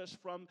keeps us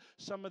from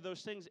some of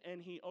those things, and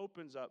he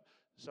opens up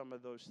some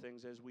of those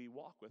things as we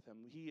walk with him.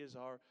 He is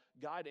our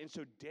guide. And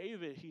so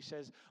David, he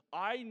says,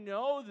 I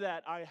know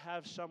that I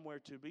have somewhere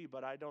to be,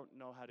 but I don't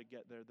know how to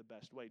get there the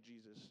best way.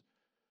 Jesus,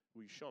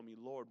 will you show me?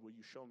 Lord, will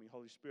you show me?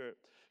 Holy Spirit,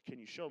 can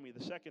you show me?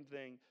 The second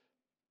thing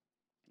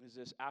is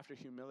this: after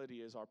humility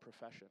is our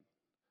profession.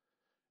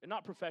 And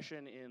not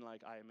profession in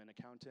like I am an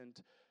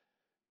accountant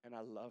and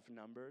I love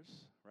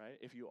numbers, right?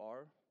 If you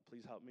are,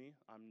 please help me.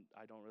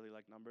 I don't really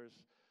like numbers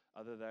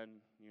other than,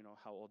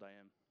 how old I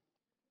am.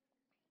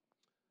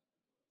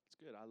 It's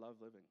good. I love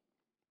living.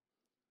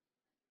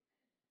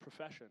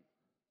 Profession.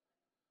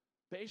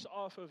 Based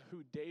off of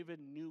who David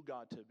knew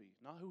God to be,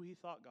 not who he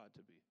thought God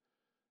to be,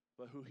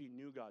 but who he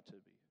knew God to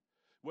be.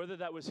 Whether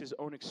that was his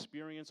own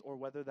experience or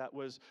whether that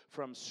was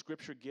from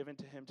scripture given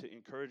to him to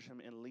encourage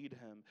him and lead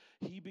him,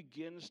 he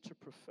begins to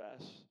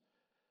profess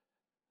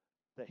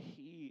that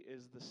he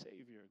is the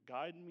Savior.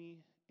 Guide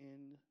me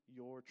in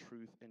your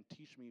truth and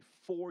teach me,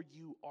 for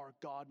you are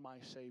God, my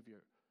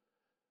Savior.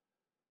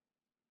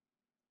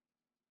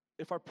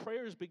 If our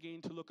prayers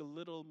begin to look a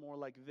little more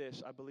like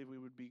this, I believe we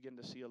would begin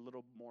to see a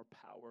little more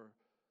power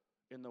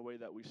in the way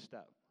that we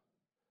step.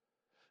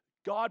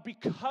 God,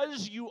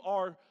 because you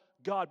are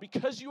God,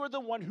 because you are the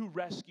one who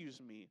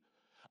rescues me,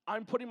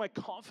 I'm putting my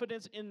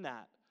confidence in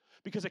that.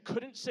 Because I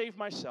couldn't save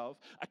myself,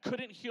 I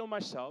couldn't heal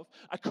myself,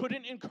 I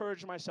couldn't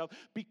encourage myself.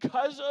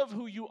 Because of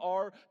who you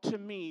are to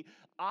me,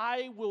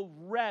 I will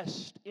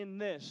rest in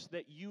this,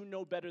 that you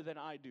know better than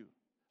I do.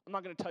 I'm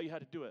not going to tell you how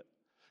to do it.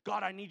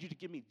 God, I need you to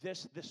give me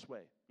this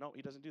way. No,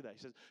 he doesn't do that. He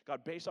says,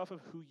 God, based off of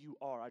who you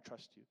are, I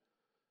trust you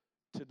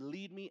to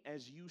lead me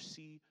as you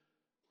see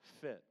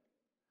fit.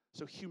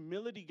 So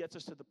humility gets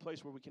us to the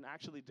place where we can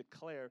actually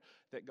declare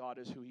that God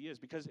is who he is.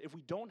 Because if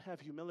we don't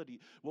have humility,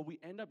 what we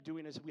end up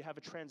doing is we have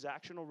a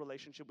transactional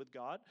relationship with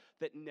God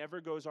that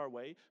never goes our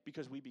way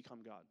because we become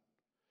God.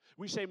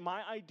 We say,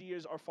 my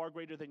ideas are far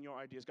greater than your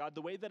ideas. God,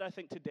 the way that I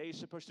think today is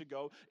supposed to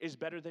go is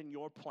better than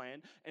your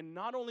plan. And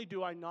not only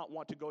do I not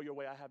want to go your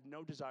way, I have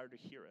no desire to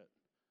hear it.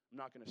 I'm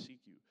not going to seek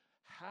you.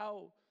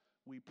 How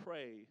we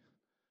pray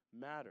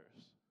matters.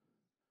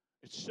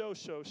 It's so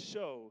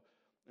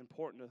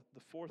important.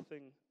 The fourth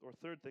thing or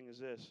third thing is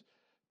this: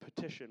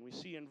 petition. We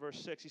see in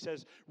verse 6, he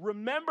says,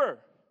 remember.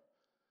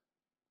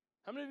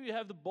 How many of you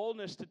have the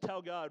boldness to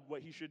tell God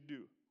what he should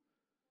do?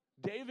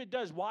 David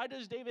does. Why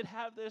does David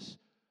have this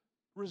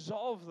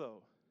resolve,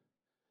 though?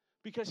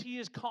 Because he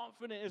is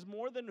confident. It's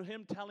more than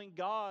him telling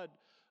God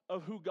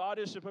of who God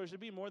is supposed to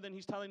be, more than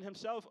he's telling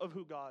himself of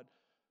who God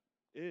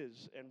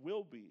is and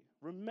will be.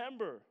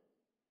 Remember,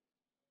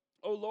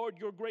 O Lord,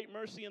 your great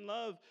mercy and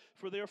love,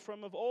 for they are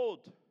from of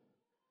old.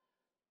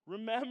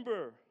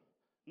 Remember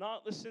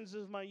not the sins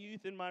of my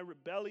youth and my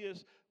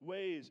rebellious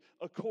ways.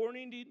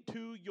 According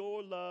to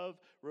your love,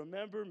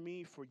 remember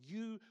me, for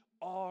you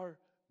are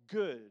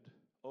good,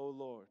 O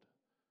Lord.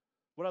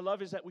 What I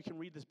love is that we can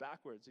read this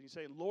backwards. And he's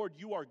saying, Lord,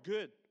 you are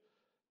good.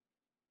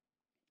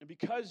 And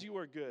because you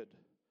are good,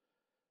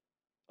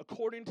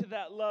 according to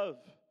that love,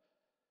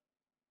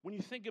 when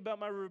you think about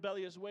my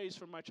rebellious ways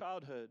from my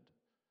childhood,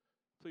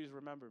 please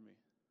remember me.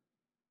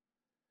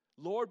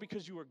 Lord,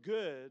 because you are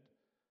good,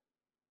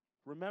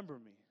 remember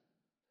me.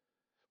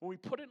 When we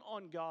put it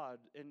on God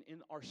and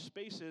in our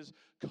spaces,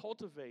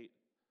 cultivate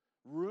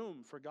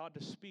room for God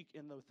to speak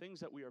in the things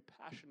that we are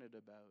passionate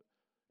about,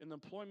 in the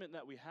employment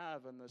that we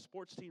have, and the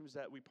sports teams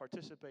that we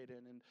participate in,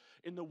 and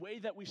in the way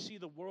that we see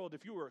the world.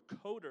 If you were a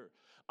coder,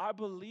 I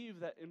believe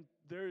that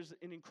there's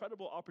an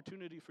incredible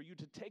opportunity for you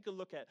to take a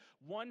look at,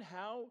 one,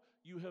 how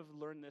you have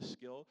learned this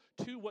skill,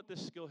 two, what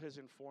this skill has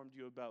informed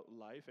you about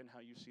life and how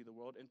you see the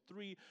world, and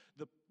three,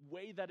 the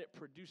way that it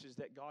produces,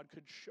 that God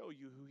could show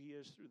you who he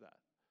is through that.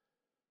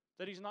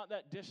 That he's not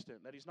that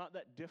distant, that he's not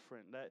that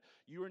different, that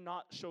you are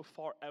not so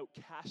far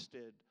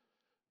outcasted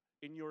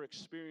in your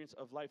experience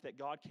of life that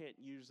God can't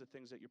use the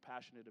things that you're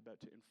passionate about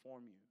to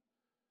inform you.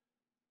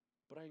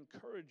 But I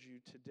encourage you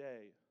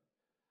today,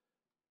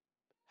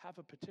 have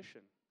a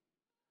petition.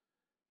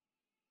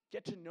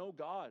 Get to know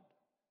God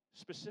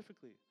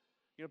specifically.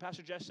 You know,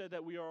 Pastor Jess said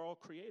that we are all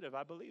creative.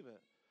 I believe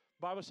it.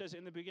 The Bible says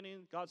in the beginning,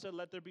 God said,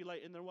 let there be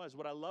light, and there was.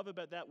 What I love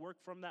about that, work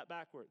from that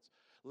backwards.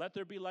 Let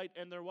there be light,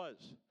 and there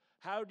was.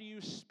 How do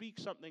you speak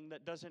something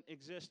that doesn't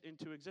exist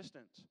into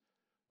existence?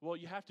 Well,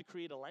 you have to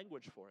create a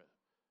language for it.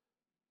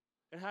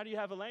 And how do you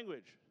have a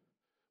language?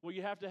 Well,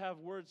 you have to have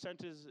words,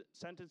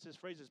 sentences,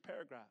 phrases,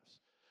 paragraphs.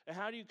 And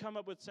how do you come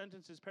up with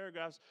sentences,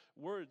 paragraphs,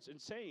 words, and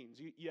sayings?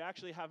 You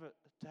actually have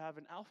to have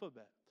an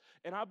alphabet.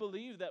 And I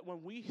believe that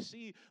when we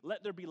see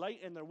let there be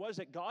light and there was,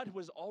 that God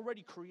was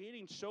already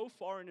creating so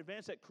far in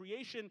advance that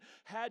creation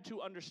had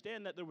to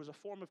understand that there was a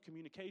form of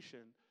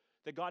communication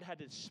that God had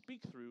to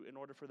speak through in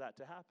order for that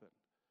to happen.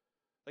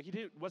 Like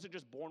he wasn't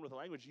just born with a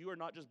language. You are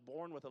not just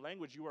born with a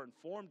language. You are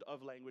informed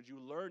of language.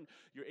 You learn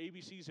your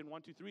ABCs and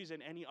 1, 2, 3s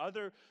and any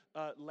other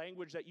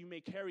language that you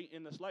may carry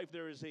in this life.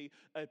 There is a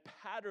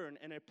pattern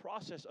and a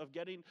process of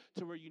getting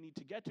to where you need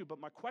to get to. But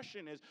my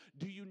question is,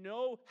 do you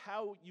know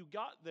how you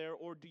got there,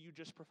 or do you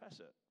just profess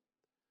it?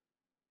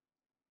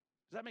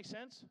 Does that make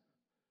sense?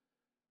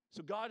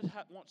 So God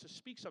wants to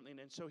speak something,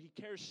 and so he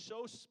cares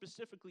so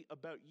specifically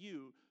about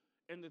you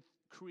and the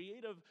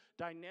creative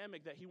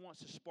dynamic that he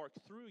wants to spark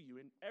through you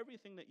in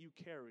everything that you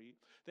carry,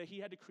 that he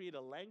had to create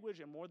a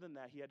language, and more than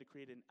that, he had to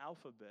create an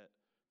alphabet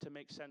to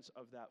make sense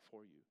of that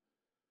for you.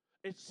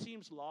 It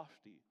seems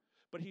lofty,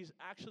 but he's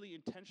actually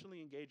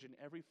intentionally engaged in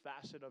every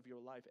facet of your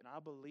life, and I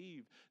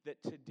believe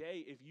that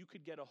today, if you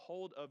could get a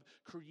hold of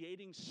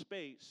creating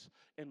space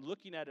and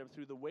looking at him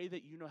through the way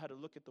that you know how to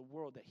look at the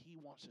world, that he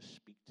wants to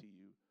speak to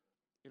you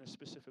in a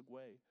specific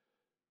way.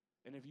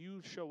 And if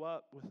you show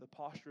up with a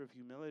posture of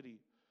humility,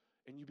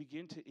 and you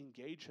begin to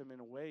engage him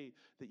in a way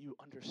that you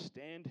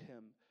understand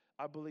him,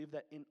 I believe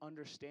that in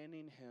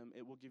understanding him,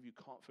 it will give you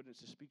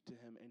confidence to speak to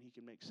him, and he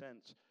can make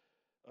sense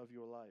of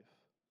your life.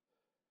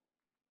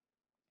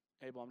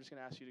 Abel, I'm just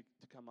going to ask you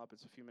to come up.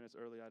 It's a few minutes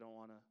early. I don't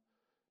want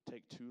to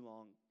take too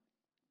long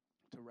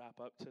to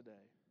wrap up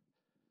today.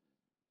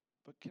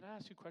 But can I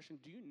ask you a question?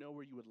 Do you know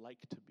where you would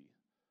like to be?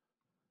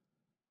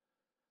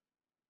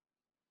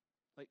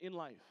 Like in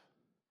life,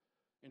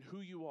 in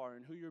who you are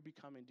and who you're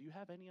becoming, do you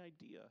have any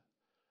idea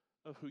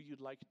of who you'd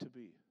like to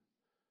be?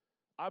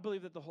 I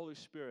believe that the Holy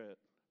Spirit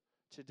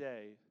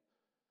today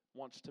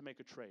wants to make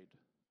a trade.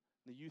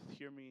 The youth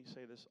hear me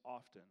say this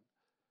often.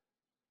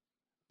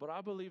 But I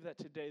believe that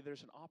today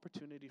there's an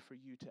opportunity for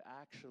you to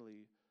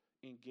actually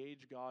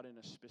engage God in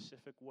a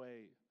specific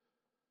way.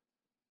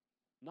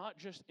 Not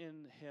just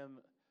in him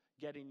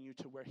getting you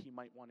to where he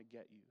might want to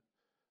get you.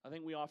 I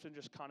think we often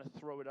just kind of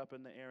throw it up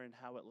in the air and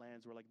how it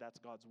lands. We're like, that's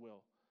God's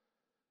will.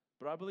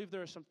 But I believe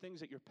there are some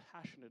things that you're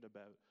passionate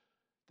about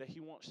that he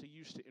wants to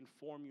use to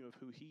inform you of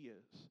who he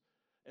is,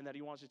 and that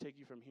he wants to take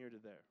you from here to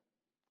there.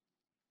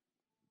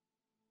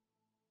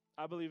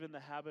 I believe in the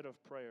habit of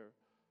prayer,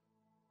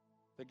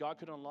 that God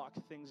could unlock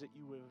things that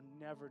you would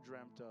have never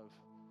dreamt of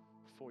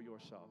for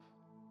yourself.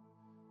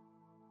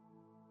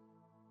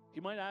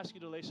 He might ask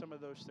you to lay some of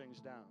those things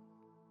down.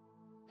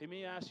 He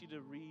may ask you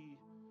to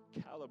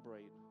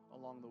recalibrate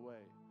along the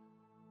way.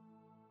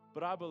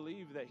 But I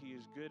believe that he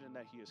is good and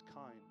that he is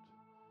kind.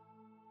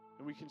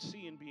 And we can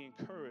see and be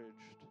encouraged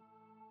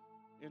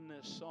in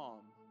this psalm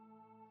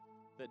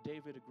that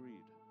David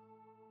agreed.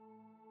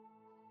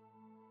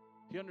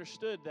 He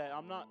understood that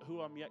I'm not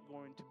who I'm yet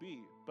going to be,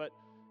 but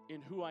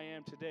in who I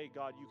am today,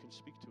 God, you can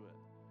speak to it.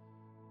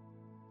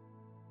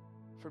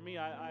 For me,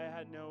 I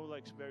had no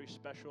like very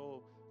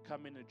special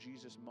come into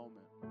Jesus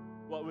moment.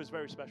 Well, it was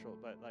very special,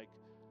 but like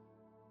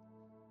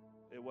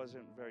it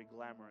wasn't very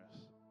glamorous.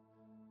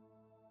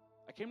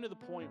 I came to the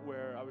point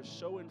where I was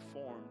so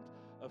informed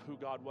of who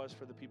God was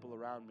for the people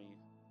around me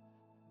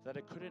that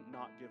I couldn't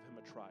not give him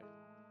a try.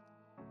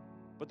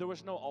 But there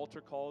was no altar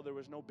call, there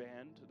was no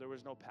band, there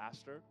was no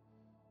pastor.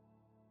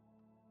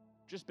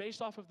 Just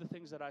based off of the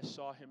things that I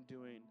saw him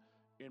doing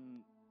in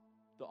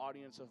the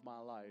audience of my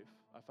life,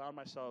 I found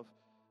myself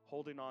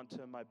holding on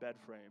to my bed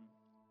frame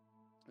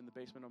in the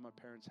basement of my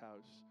parents'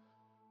 house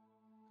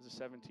as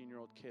a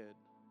 17-year-old kid.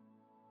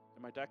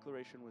 And my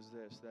declaration was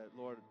this, that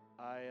Lord,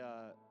 I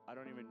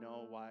don't even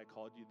know why I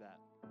called you that.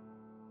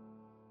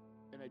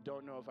 And I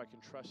don't know if I can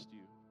trust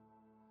you,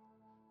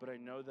 but I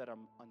know that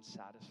I'm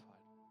unsatisfied.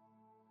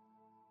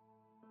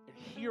 And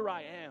here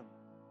I am.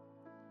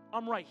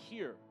 I'm right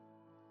here.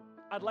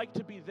 I'd like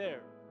to be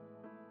there.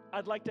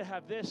 I'd like to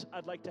have this.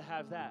 I'd like to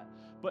have that.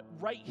 But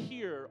right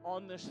here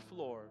on this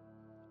floor,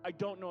 I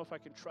don't know if I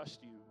can trust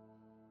you,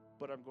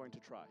 but I'm going to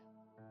try.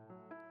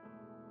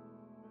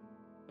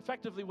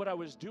 Effectively, what I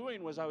was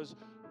doing was I was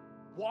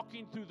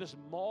walking through this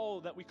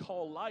mall that we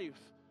call life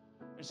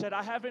and said,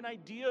 I have an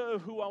idea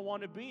of who I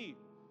want to be,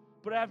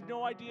 but I have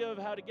no idea of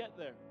how to get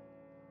there.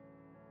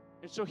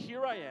 And so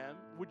here I am.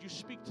 Would you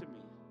speak to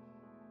me?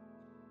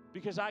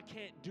 Because I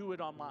can't do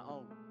it on my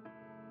own.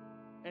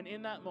 And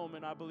in that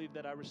moment, I believe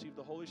that I received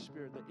the Holy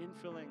Spirit, the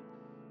infilling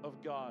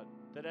of God,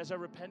 that as I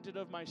repented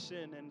of my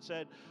sin and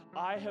said,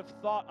 I have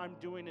thought I'm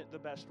doing it the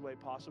best way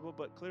possible,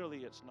 but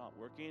clearly it's not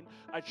working.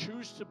 I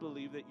choose to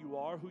believe that you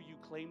are who you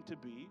claim to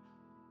be,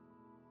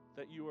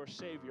 that you are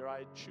Savior.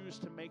 I choose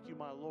to make you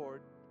my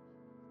Lord.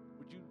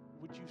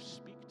 Would you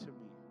speak to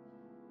me?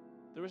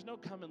 There was no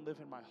come and live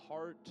in my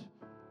heart.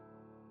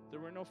 There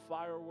were no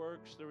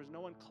fireworks. There was no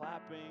one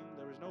clapping.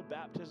 There was no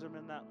baptism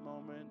in that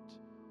moment.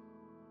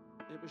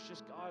 It was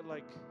just, God,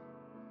 like,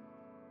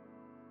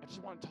 I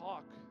just want to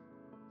talk.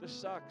 This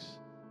sucks.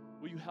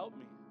 Will you help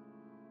me?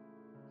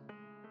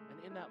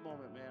 And in that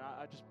moment, man,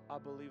 I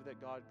believe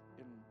that God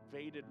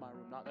invaded my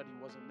room. Not that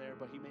he wasn't there,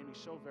 but he made me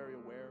so very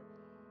aware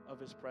of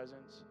his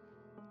presence.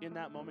 In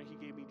that moment, he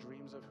gave me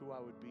dreams of who I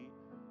would be.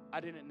 I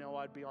didn't know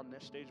I'd be on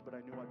this stage, but I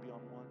knew I'd be on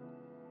one.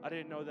 I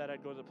didn't know that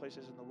I'd go to the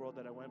places in the world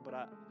that I went,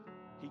 but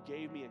he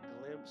gave me a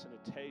glimpse and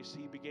a taste.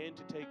 He began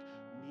to take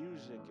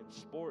music and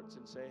sports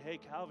and say, hey,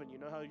 Calvin, you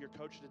know how your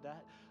coach did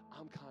that?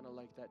 I'm kind of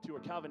like that too. Or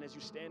Calvin, as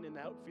you stand in the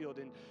outfield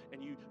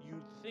and you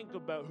think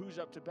about who's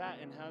up to bat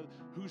and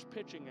who's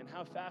pitching and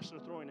how fast they're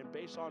throwing, and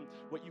based on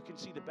what you can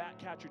see the bat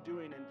catcher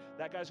doing, and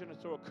that guy's going to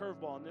throw a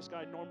curveball and this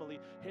guy normally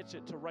hits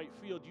it to right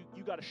field,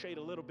 you got to shade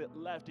a little bit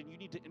left, and you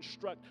need to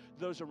instruct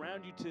those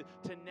around you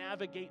to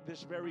navigate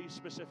this very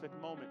specific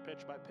moment,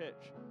 pitch by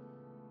pitch.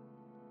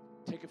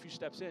 Take a few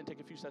steps in, take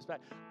a few steps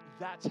back.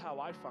 That's how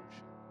I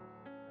function.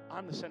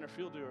 I'm the center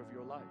fielder of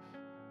your life.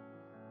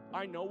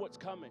 I know what's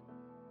coming.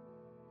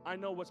 I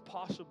know what's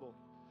possible.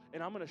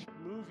 And I'm going to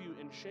move you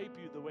and shape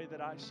you the way that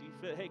I see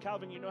fit. Hey,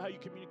 Calvin, you know how you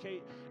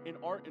communicate in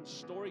art and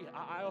story?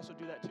 I also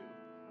do that too.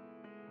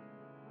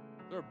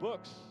 There are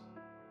books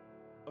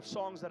of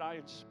songs that I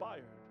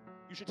inspired.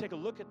 You should take a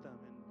look at them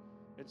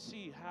and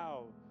see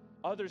how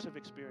others have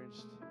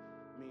experienced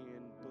me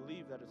and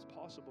believe that it's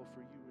possible for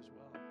you as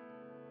well.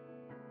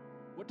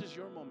 What does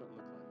your moment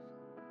look like?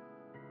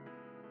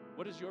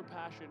 What does your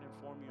passion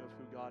inform you of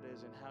who God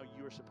is and how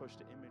you are supposed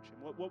to image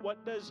him?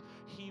 What does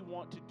he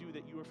want to do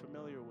that you are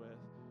familiar with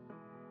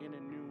in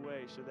a new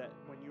way, so that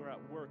when you're at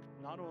work,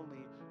 not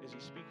only is he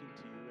speaking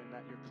to you and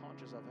that you're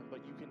conscious of him,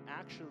 but you can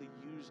actually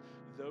use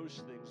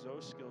those things,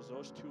 those skills,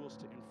 those tools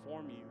to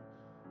inform you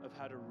of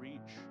how to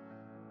reach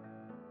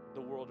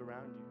the world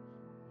around you.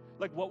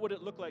 Like, what would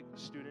it look like,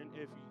 student,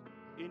 if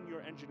in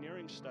your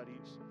engineering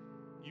studies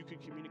you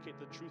could communicate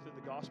the truth of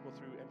the gospel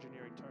through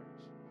engineering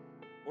terms?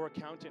 Or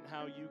accountant,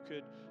 how you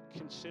could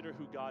consider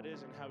who God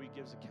is and how he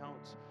gives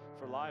accounts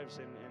for lives,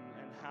 and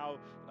how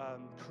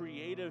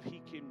creative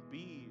he can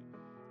be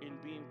in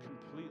being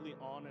completely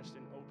honest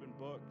and open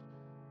book.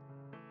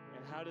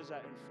 And how does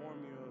that inform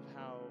you of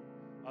how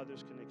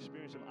others can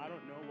experience him? I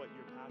don't know what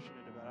you're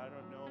passionate about. I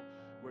don't know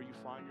where you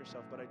find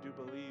yourself, but I do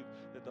believe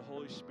that the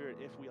Holy Spirit,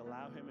 if we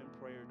allow him in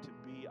prayer to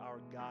be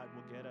our guide,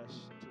 will get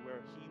us to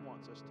where he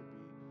wants us to be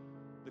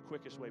the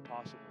quickest way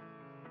possible.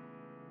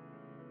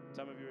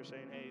 Some of you are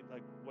saying, hey,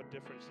 like, what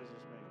difference does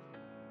this make?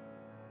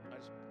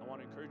 I want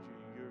to encourage you.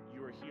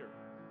 You are here.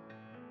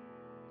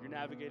 You're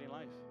navigating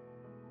life,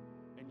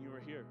 and you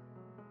are here.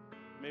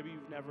 Maybe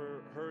you've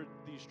never heard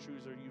these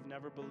truths, or you've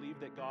never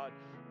believed that God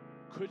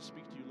could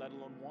speak to you, let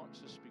alone wants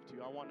to speak to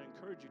you. I want to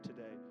encourage you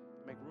today.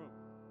 Make room.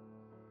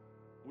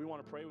 We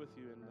want to pray with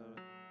you, and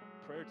the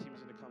prayer team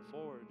is going to come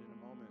forward in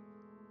a moment.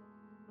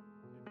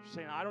 You're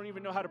saying, I don't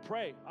even know how to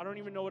pray. I don't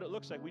even know what it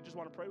looks like. We just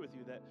want to pray with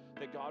you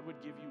that God would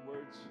give you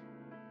words,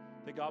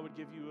 that God would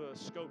give you a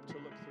scope to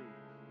look through.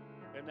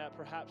 And that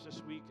perhaps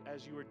this week,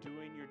 as you are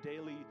doing your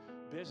daily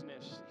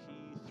business,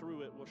 He,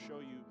 through it, will show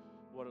you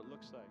what it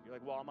looks like. You're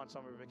like, well, I'm on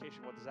summer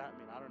vacation. What does that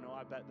mean? I don't know.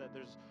 I bet that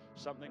there's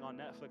something on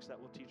Netflix that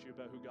will teach you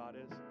about who God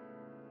is.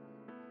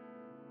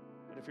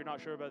 And if you're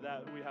not sure about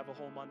that, we have a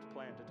whole month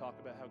planned to talk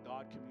about how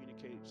God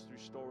communicates through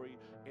story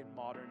in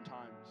modern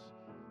times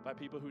by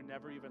people who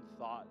never even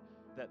thought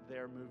that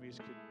their movies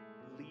could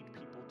lead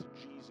people to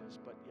Jesus,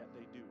 but yet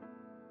they do.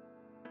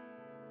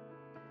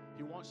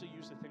 He wants to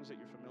use the things that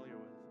you're familiar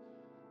with.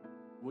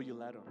 Will you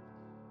let Him?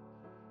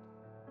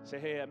 Say,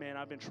 hey, man,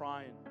 I've been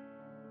trying.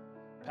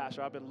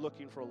 Pastor, I've been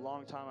looking for a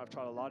long time. I've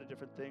tried a lot of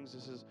different things.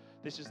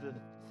 This is the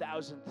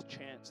 1,000th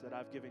chance that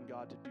I've given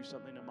God to do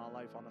something in my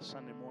life on a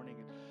Sunday morning,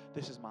 and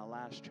this is my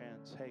last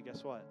chance. Hey,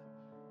 guess what?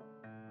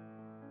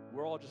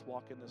 We're all just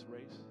walking this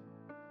race.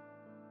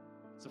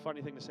 It's a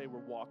funny thing to say we're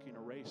walking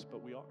a race,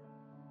 but we are.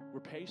 We're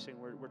pacing.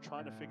 We're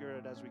trying to figure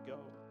it as we go.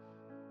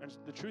 And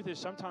the truth is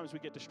sometimes we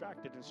get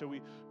distracted, and so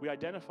we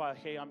identify,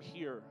 hey, I'm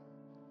here,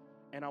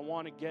 and I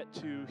want to get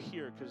to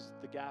here because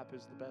the Gap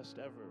is the best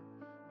ever.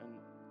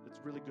 It's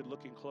really good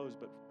looking clothes,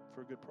 but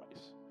for a good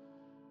price.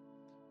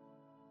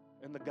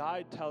 And the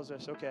guide tells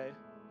us, okay,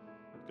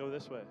 go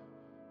this way.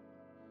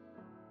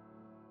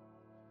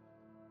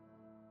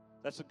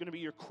 That's going to be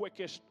your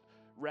quickest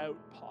route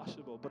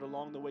possible, but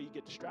along the way you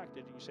get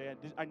distracted and you say,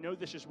 I know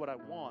this is what I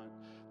want.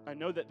 I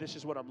know that this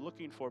is what I'm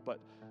looking for, but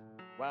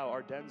wow,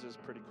 Ardennes is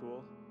pretty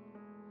cool.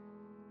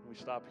 And we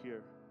stop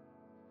here.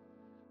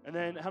 And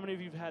then how many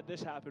of you have had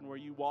this happen where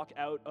you walk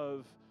out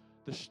of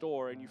the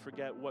store and you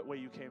forget what way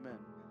you came in?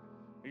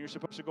 And you're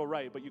supposed to go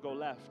right, but you go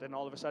left, and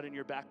all of a sudden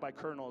you're back by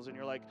Colonel's, and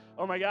you're like,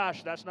 oh my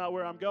gosh, that's not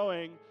where I'm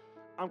going.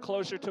 I'm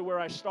closer to where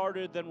I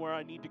started than where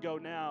I need to go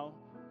now.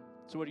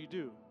 So what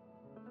do?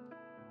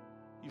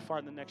 You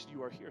find the next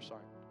 "You Are Here" sign.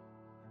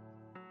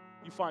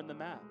 You find the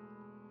map.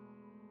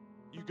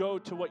 You go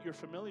to what you're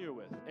familiar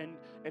with, and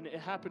it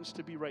happens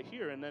to be right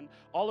here. And then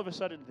all of a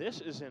sudden this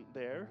isn't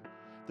there.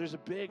 There's a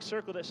big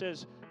circle that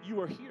says,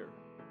 "You are here."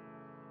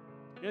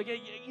 You're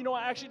like, you know,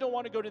 I actually don't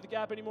want to go to the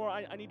Gap anymore.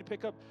 I need to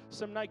pick up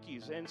some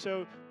Nikes. And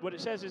so what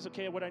it says is,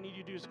 okay, what I need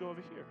you to do is go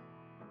over here.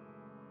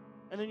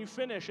 And then you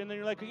finish, and then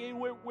you're like, okay,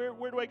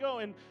 where do I go?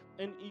 And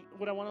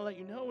what I want to let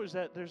you know is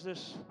that there's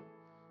this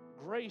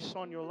grace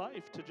on your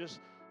life to just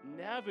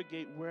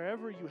navigate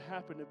wherever you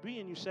happen to be.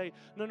 And you say,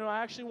 no,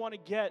 I actually want to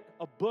get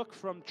a book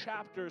from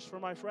Chapters for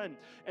my friend.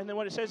 And then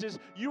what it says is,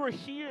 you are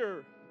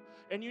here,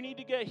 and you need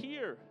to get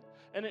here.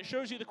 And it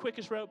shows you the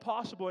quickest route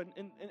possible.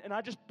 And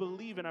I just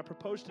believe, and I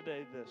propose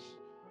today this.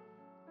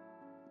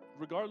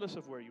 Regardless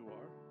of where you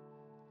are,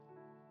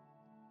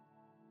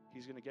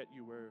 He's going to get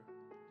you where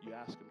you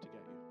ask Him to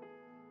get you.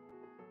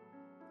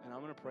 And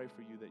I'm going to pray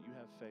for you that you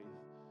have faith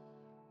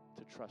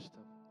to trust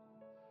Him.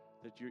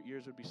 That your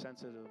ears would be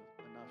sensitive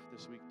enough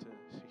this week to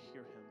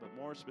hear Him. But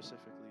more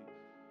specifically,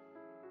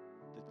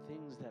 the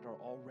things that are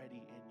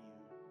already in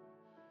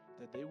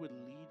you, that they would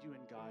lead you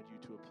and guide you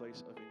to a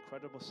place of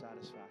incredible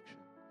satisfaction.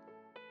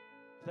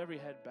 With every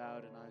head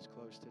bowed and eyes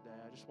closed today,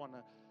 I just want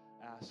to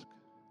ask,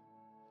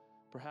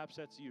 perhaps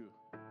that's you.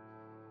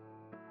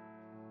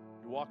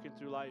 You're walking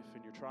through life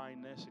and you're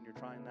trying this and you're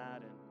trying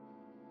that, and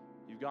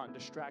you've gotten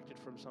distracted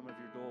from some of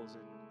your goals,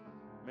 and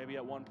maybe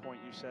at one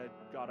point you said,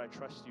 God, I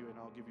trust you and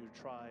I'll give you a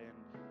try,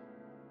 and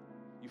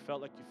you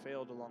felt like you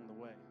failed along the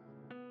way.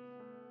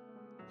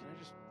 Can I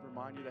just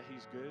remind you that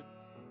He's good?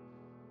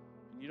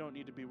 And you don't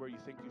need to be where you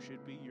think you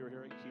should be. You're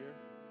right here,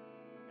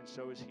 and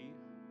so is He.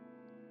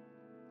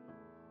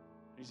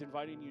 He's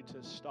inviting you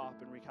to stop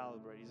and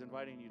recalibrate. He's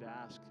inviting you to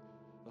ask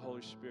the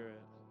Holy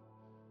Spirit,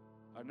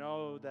 I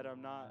know that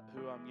I'm not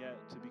who I'm yet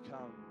to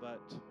become,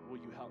 but will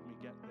you help me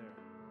get there?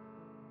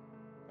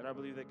 And I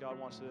believe that God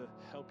wants to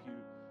help you,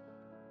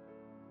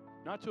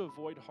 not to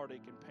avoid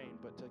heartache and pain,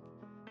 but to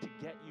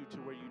get you to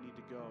where you need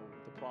to go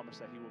with the promise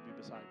that He will be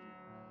beside you.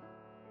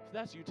 If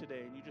that's you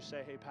today and you just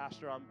say, hey,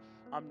 Pastor,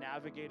 I'm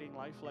navigating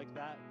life like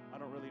that. I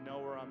don't really know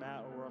where I'm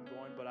at or where I'm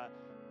going, but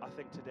I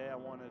think today I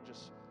want to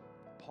just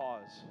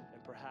pause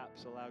and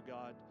perhaps allow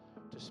God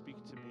to speak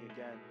to me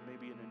again,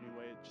 maybe in a new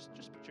way.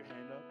 Just put your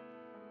hand up.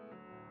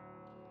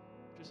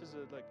 Just as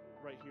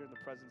right here in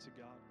the presence of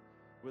God,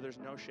 where there's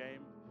no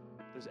shame,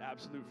 there's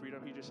absolute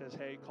freedom. He just says,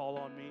 hey, call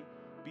on me.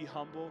 Be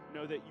humble.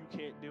 Know that you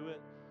can't do it.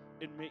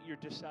 Admit your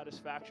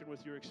dissatisfaction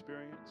with your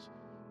experience.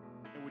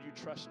 And would you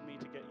trust me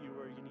to get you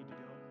where you need to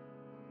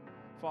go?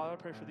 Father, I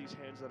pray for these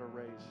hands that are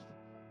raised.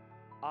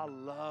 I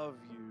love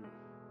you.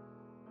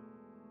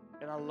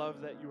 And I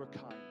love that you are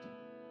kind.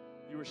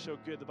 You are so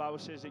good. The Bible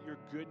says that your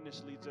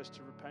goodness leads us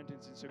to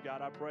repentance. And so,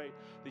 God, I pray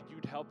that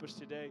you'd help us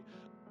today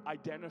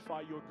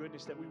identify your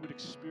goodness, that we would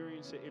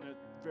experience it in a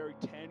very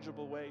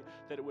tangible way,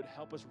 that it would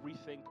help us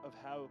rethink of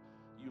how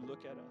you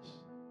look at us.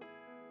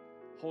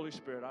 Holy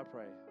Spirit, I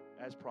pray,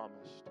 as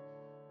promised,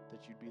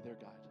 that you'd be their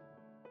guide.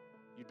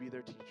 You'd be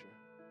their teacher.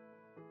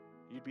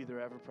 You'd be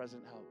their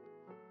ever-present help.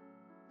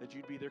 That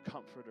you'd be their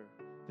comforter.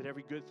 That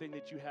every good thing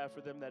that you have for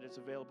them, that is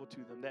available to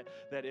them.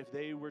 That if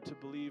they were to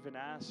believe and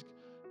ask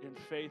in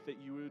faith, that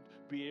you would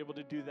be able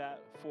to do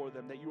that for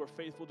them. That you are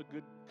faithful to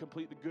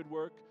complete the good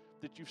work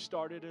that you've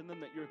started in them,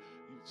 that you're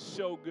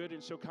so good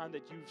and so kind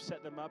that you've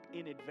set them up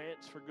in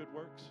advance for good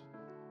works.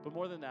 But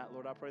more than that,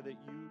 Lord, I pray that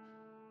you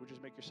would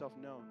just make yourself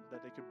known,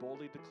 that they could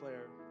boldly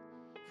declare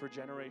for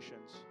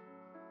generations,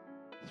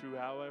 through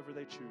however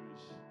they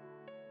choose,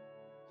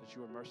 that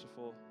you are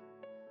merciful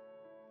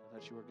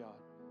and that you are God.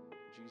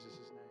 In Jesus'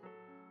 name,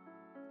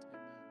 amen.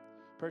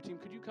 Prayer team,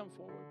 could you come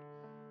forward?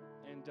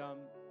 And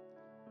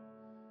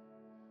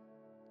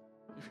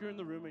if you're in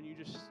the room and you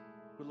just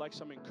would like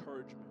some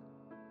encouragement,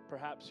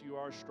 perhaps you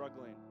are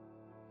struggling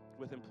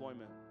with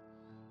employment.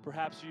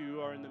 Perhaps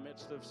you are in the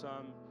midst of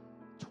some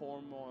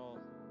turmoil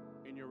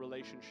in your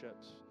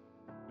relationships.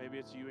 Maybe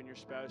it's you and your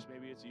spouse.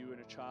 Maybe it's you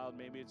and a child.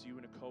 Maybe it's you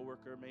and a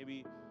coworker.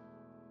 Maybe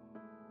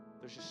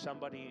there's just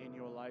somebody in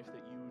your life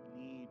that you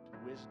need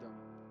wisdom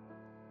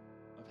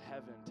of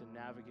heaven to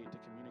navigate, to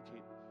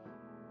communicate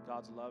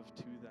God's love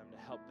to them, to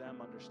help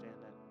them understand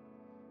that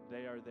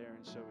they are there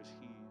and so is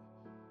He.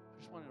 I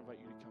just want to invite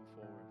you to come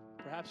forward.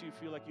 Perhaps you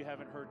feel like you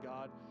haven't heard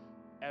God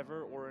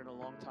ever or in a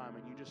long time,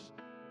 and you just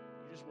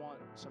want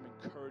some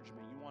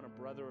encouragement. You want a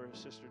brother or a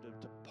sister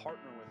to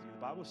partner with you.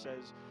 The Bible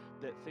says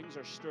that things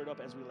are stirred up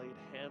as we laid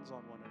hands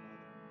on one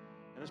another.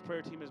 And this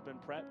prayer team has been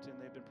prepped, and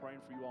they've been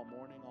praying for you all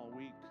morning, all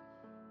week.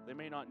 They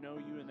may not know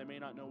you, and they may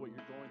not know what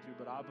you're going through,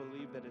 but I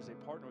believe that as they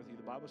partner with you,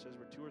 the Bible says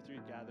where 2 or 3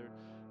 are gathered,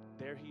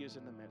 there He is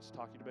in the midst,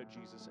 talking about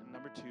Jesus. And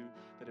number 2,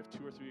 that if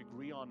 2 or 3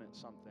 agree on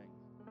something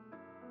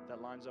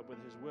that lines up with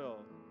His will,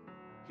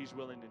 He's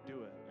willing to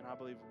do it. And I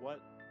believe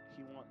what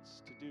He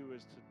wants to do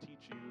is to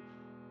teach you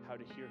how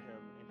to hear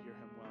Him and hear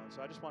Him well. And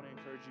so I just want to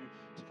encourage you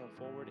to come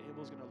forward.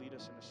 Abel's going to lead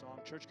us in a song.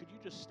 Church, could you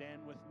just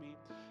stand with me?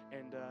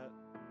 And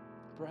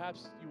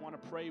perhaps you want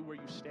to pray where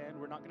you stand.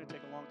 We're not going to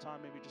take a long time,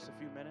 maybe just a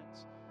few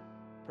minutes.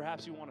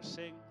 Perhaps you want to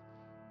sing.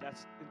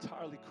 That's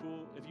entirely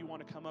cool. If you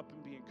want to come up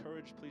and be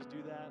encouraged, please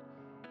do that.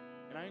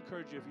 And I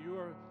encourage you, if you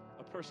are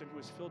a person who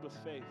is filled with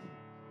faith,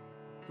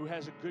 who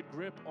has a good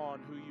grip on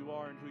who you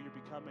are and who you're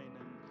becoming,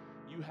 and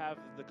you have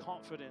the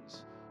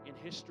confidence in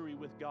history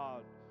with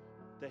God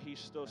that He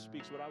still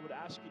speaks, what I would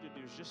ask you to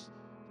do is just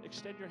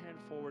extend your hand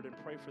forward and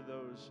pray for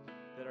those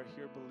that are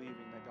here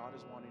believing that God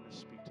is wanting to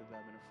speak to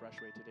them in a fresh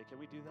way today. Can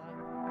we do that?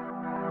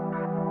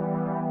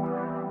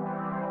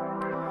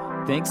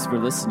 Thanks for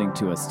listening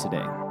to us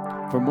today.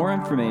 For more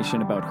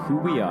information about who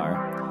we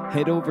are,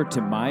 head over to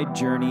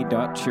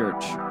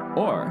myjourney.church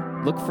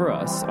or look for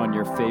us on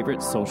your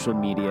favorite social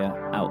media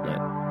outlet.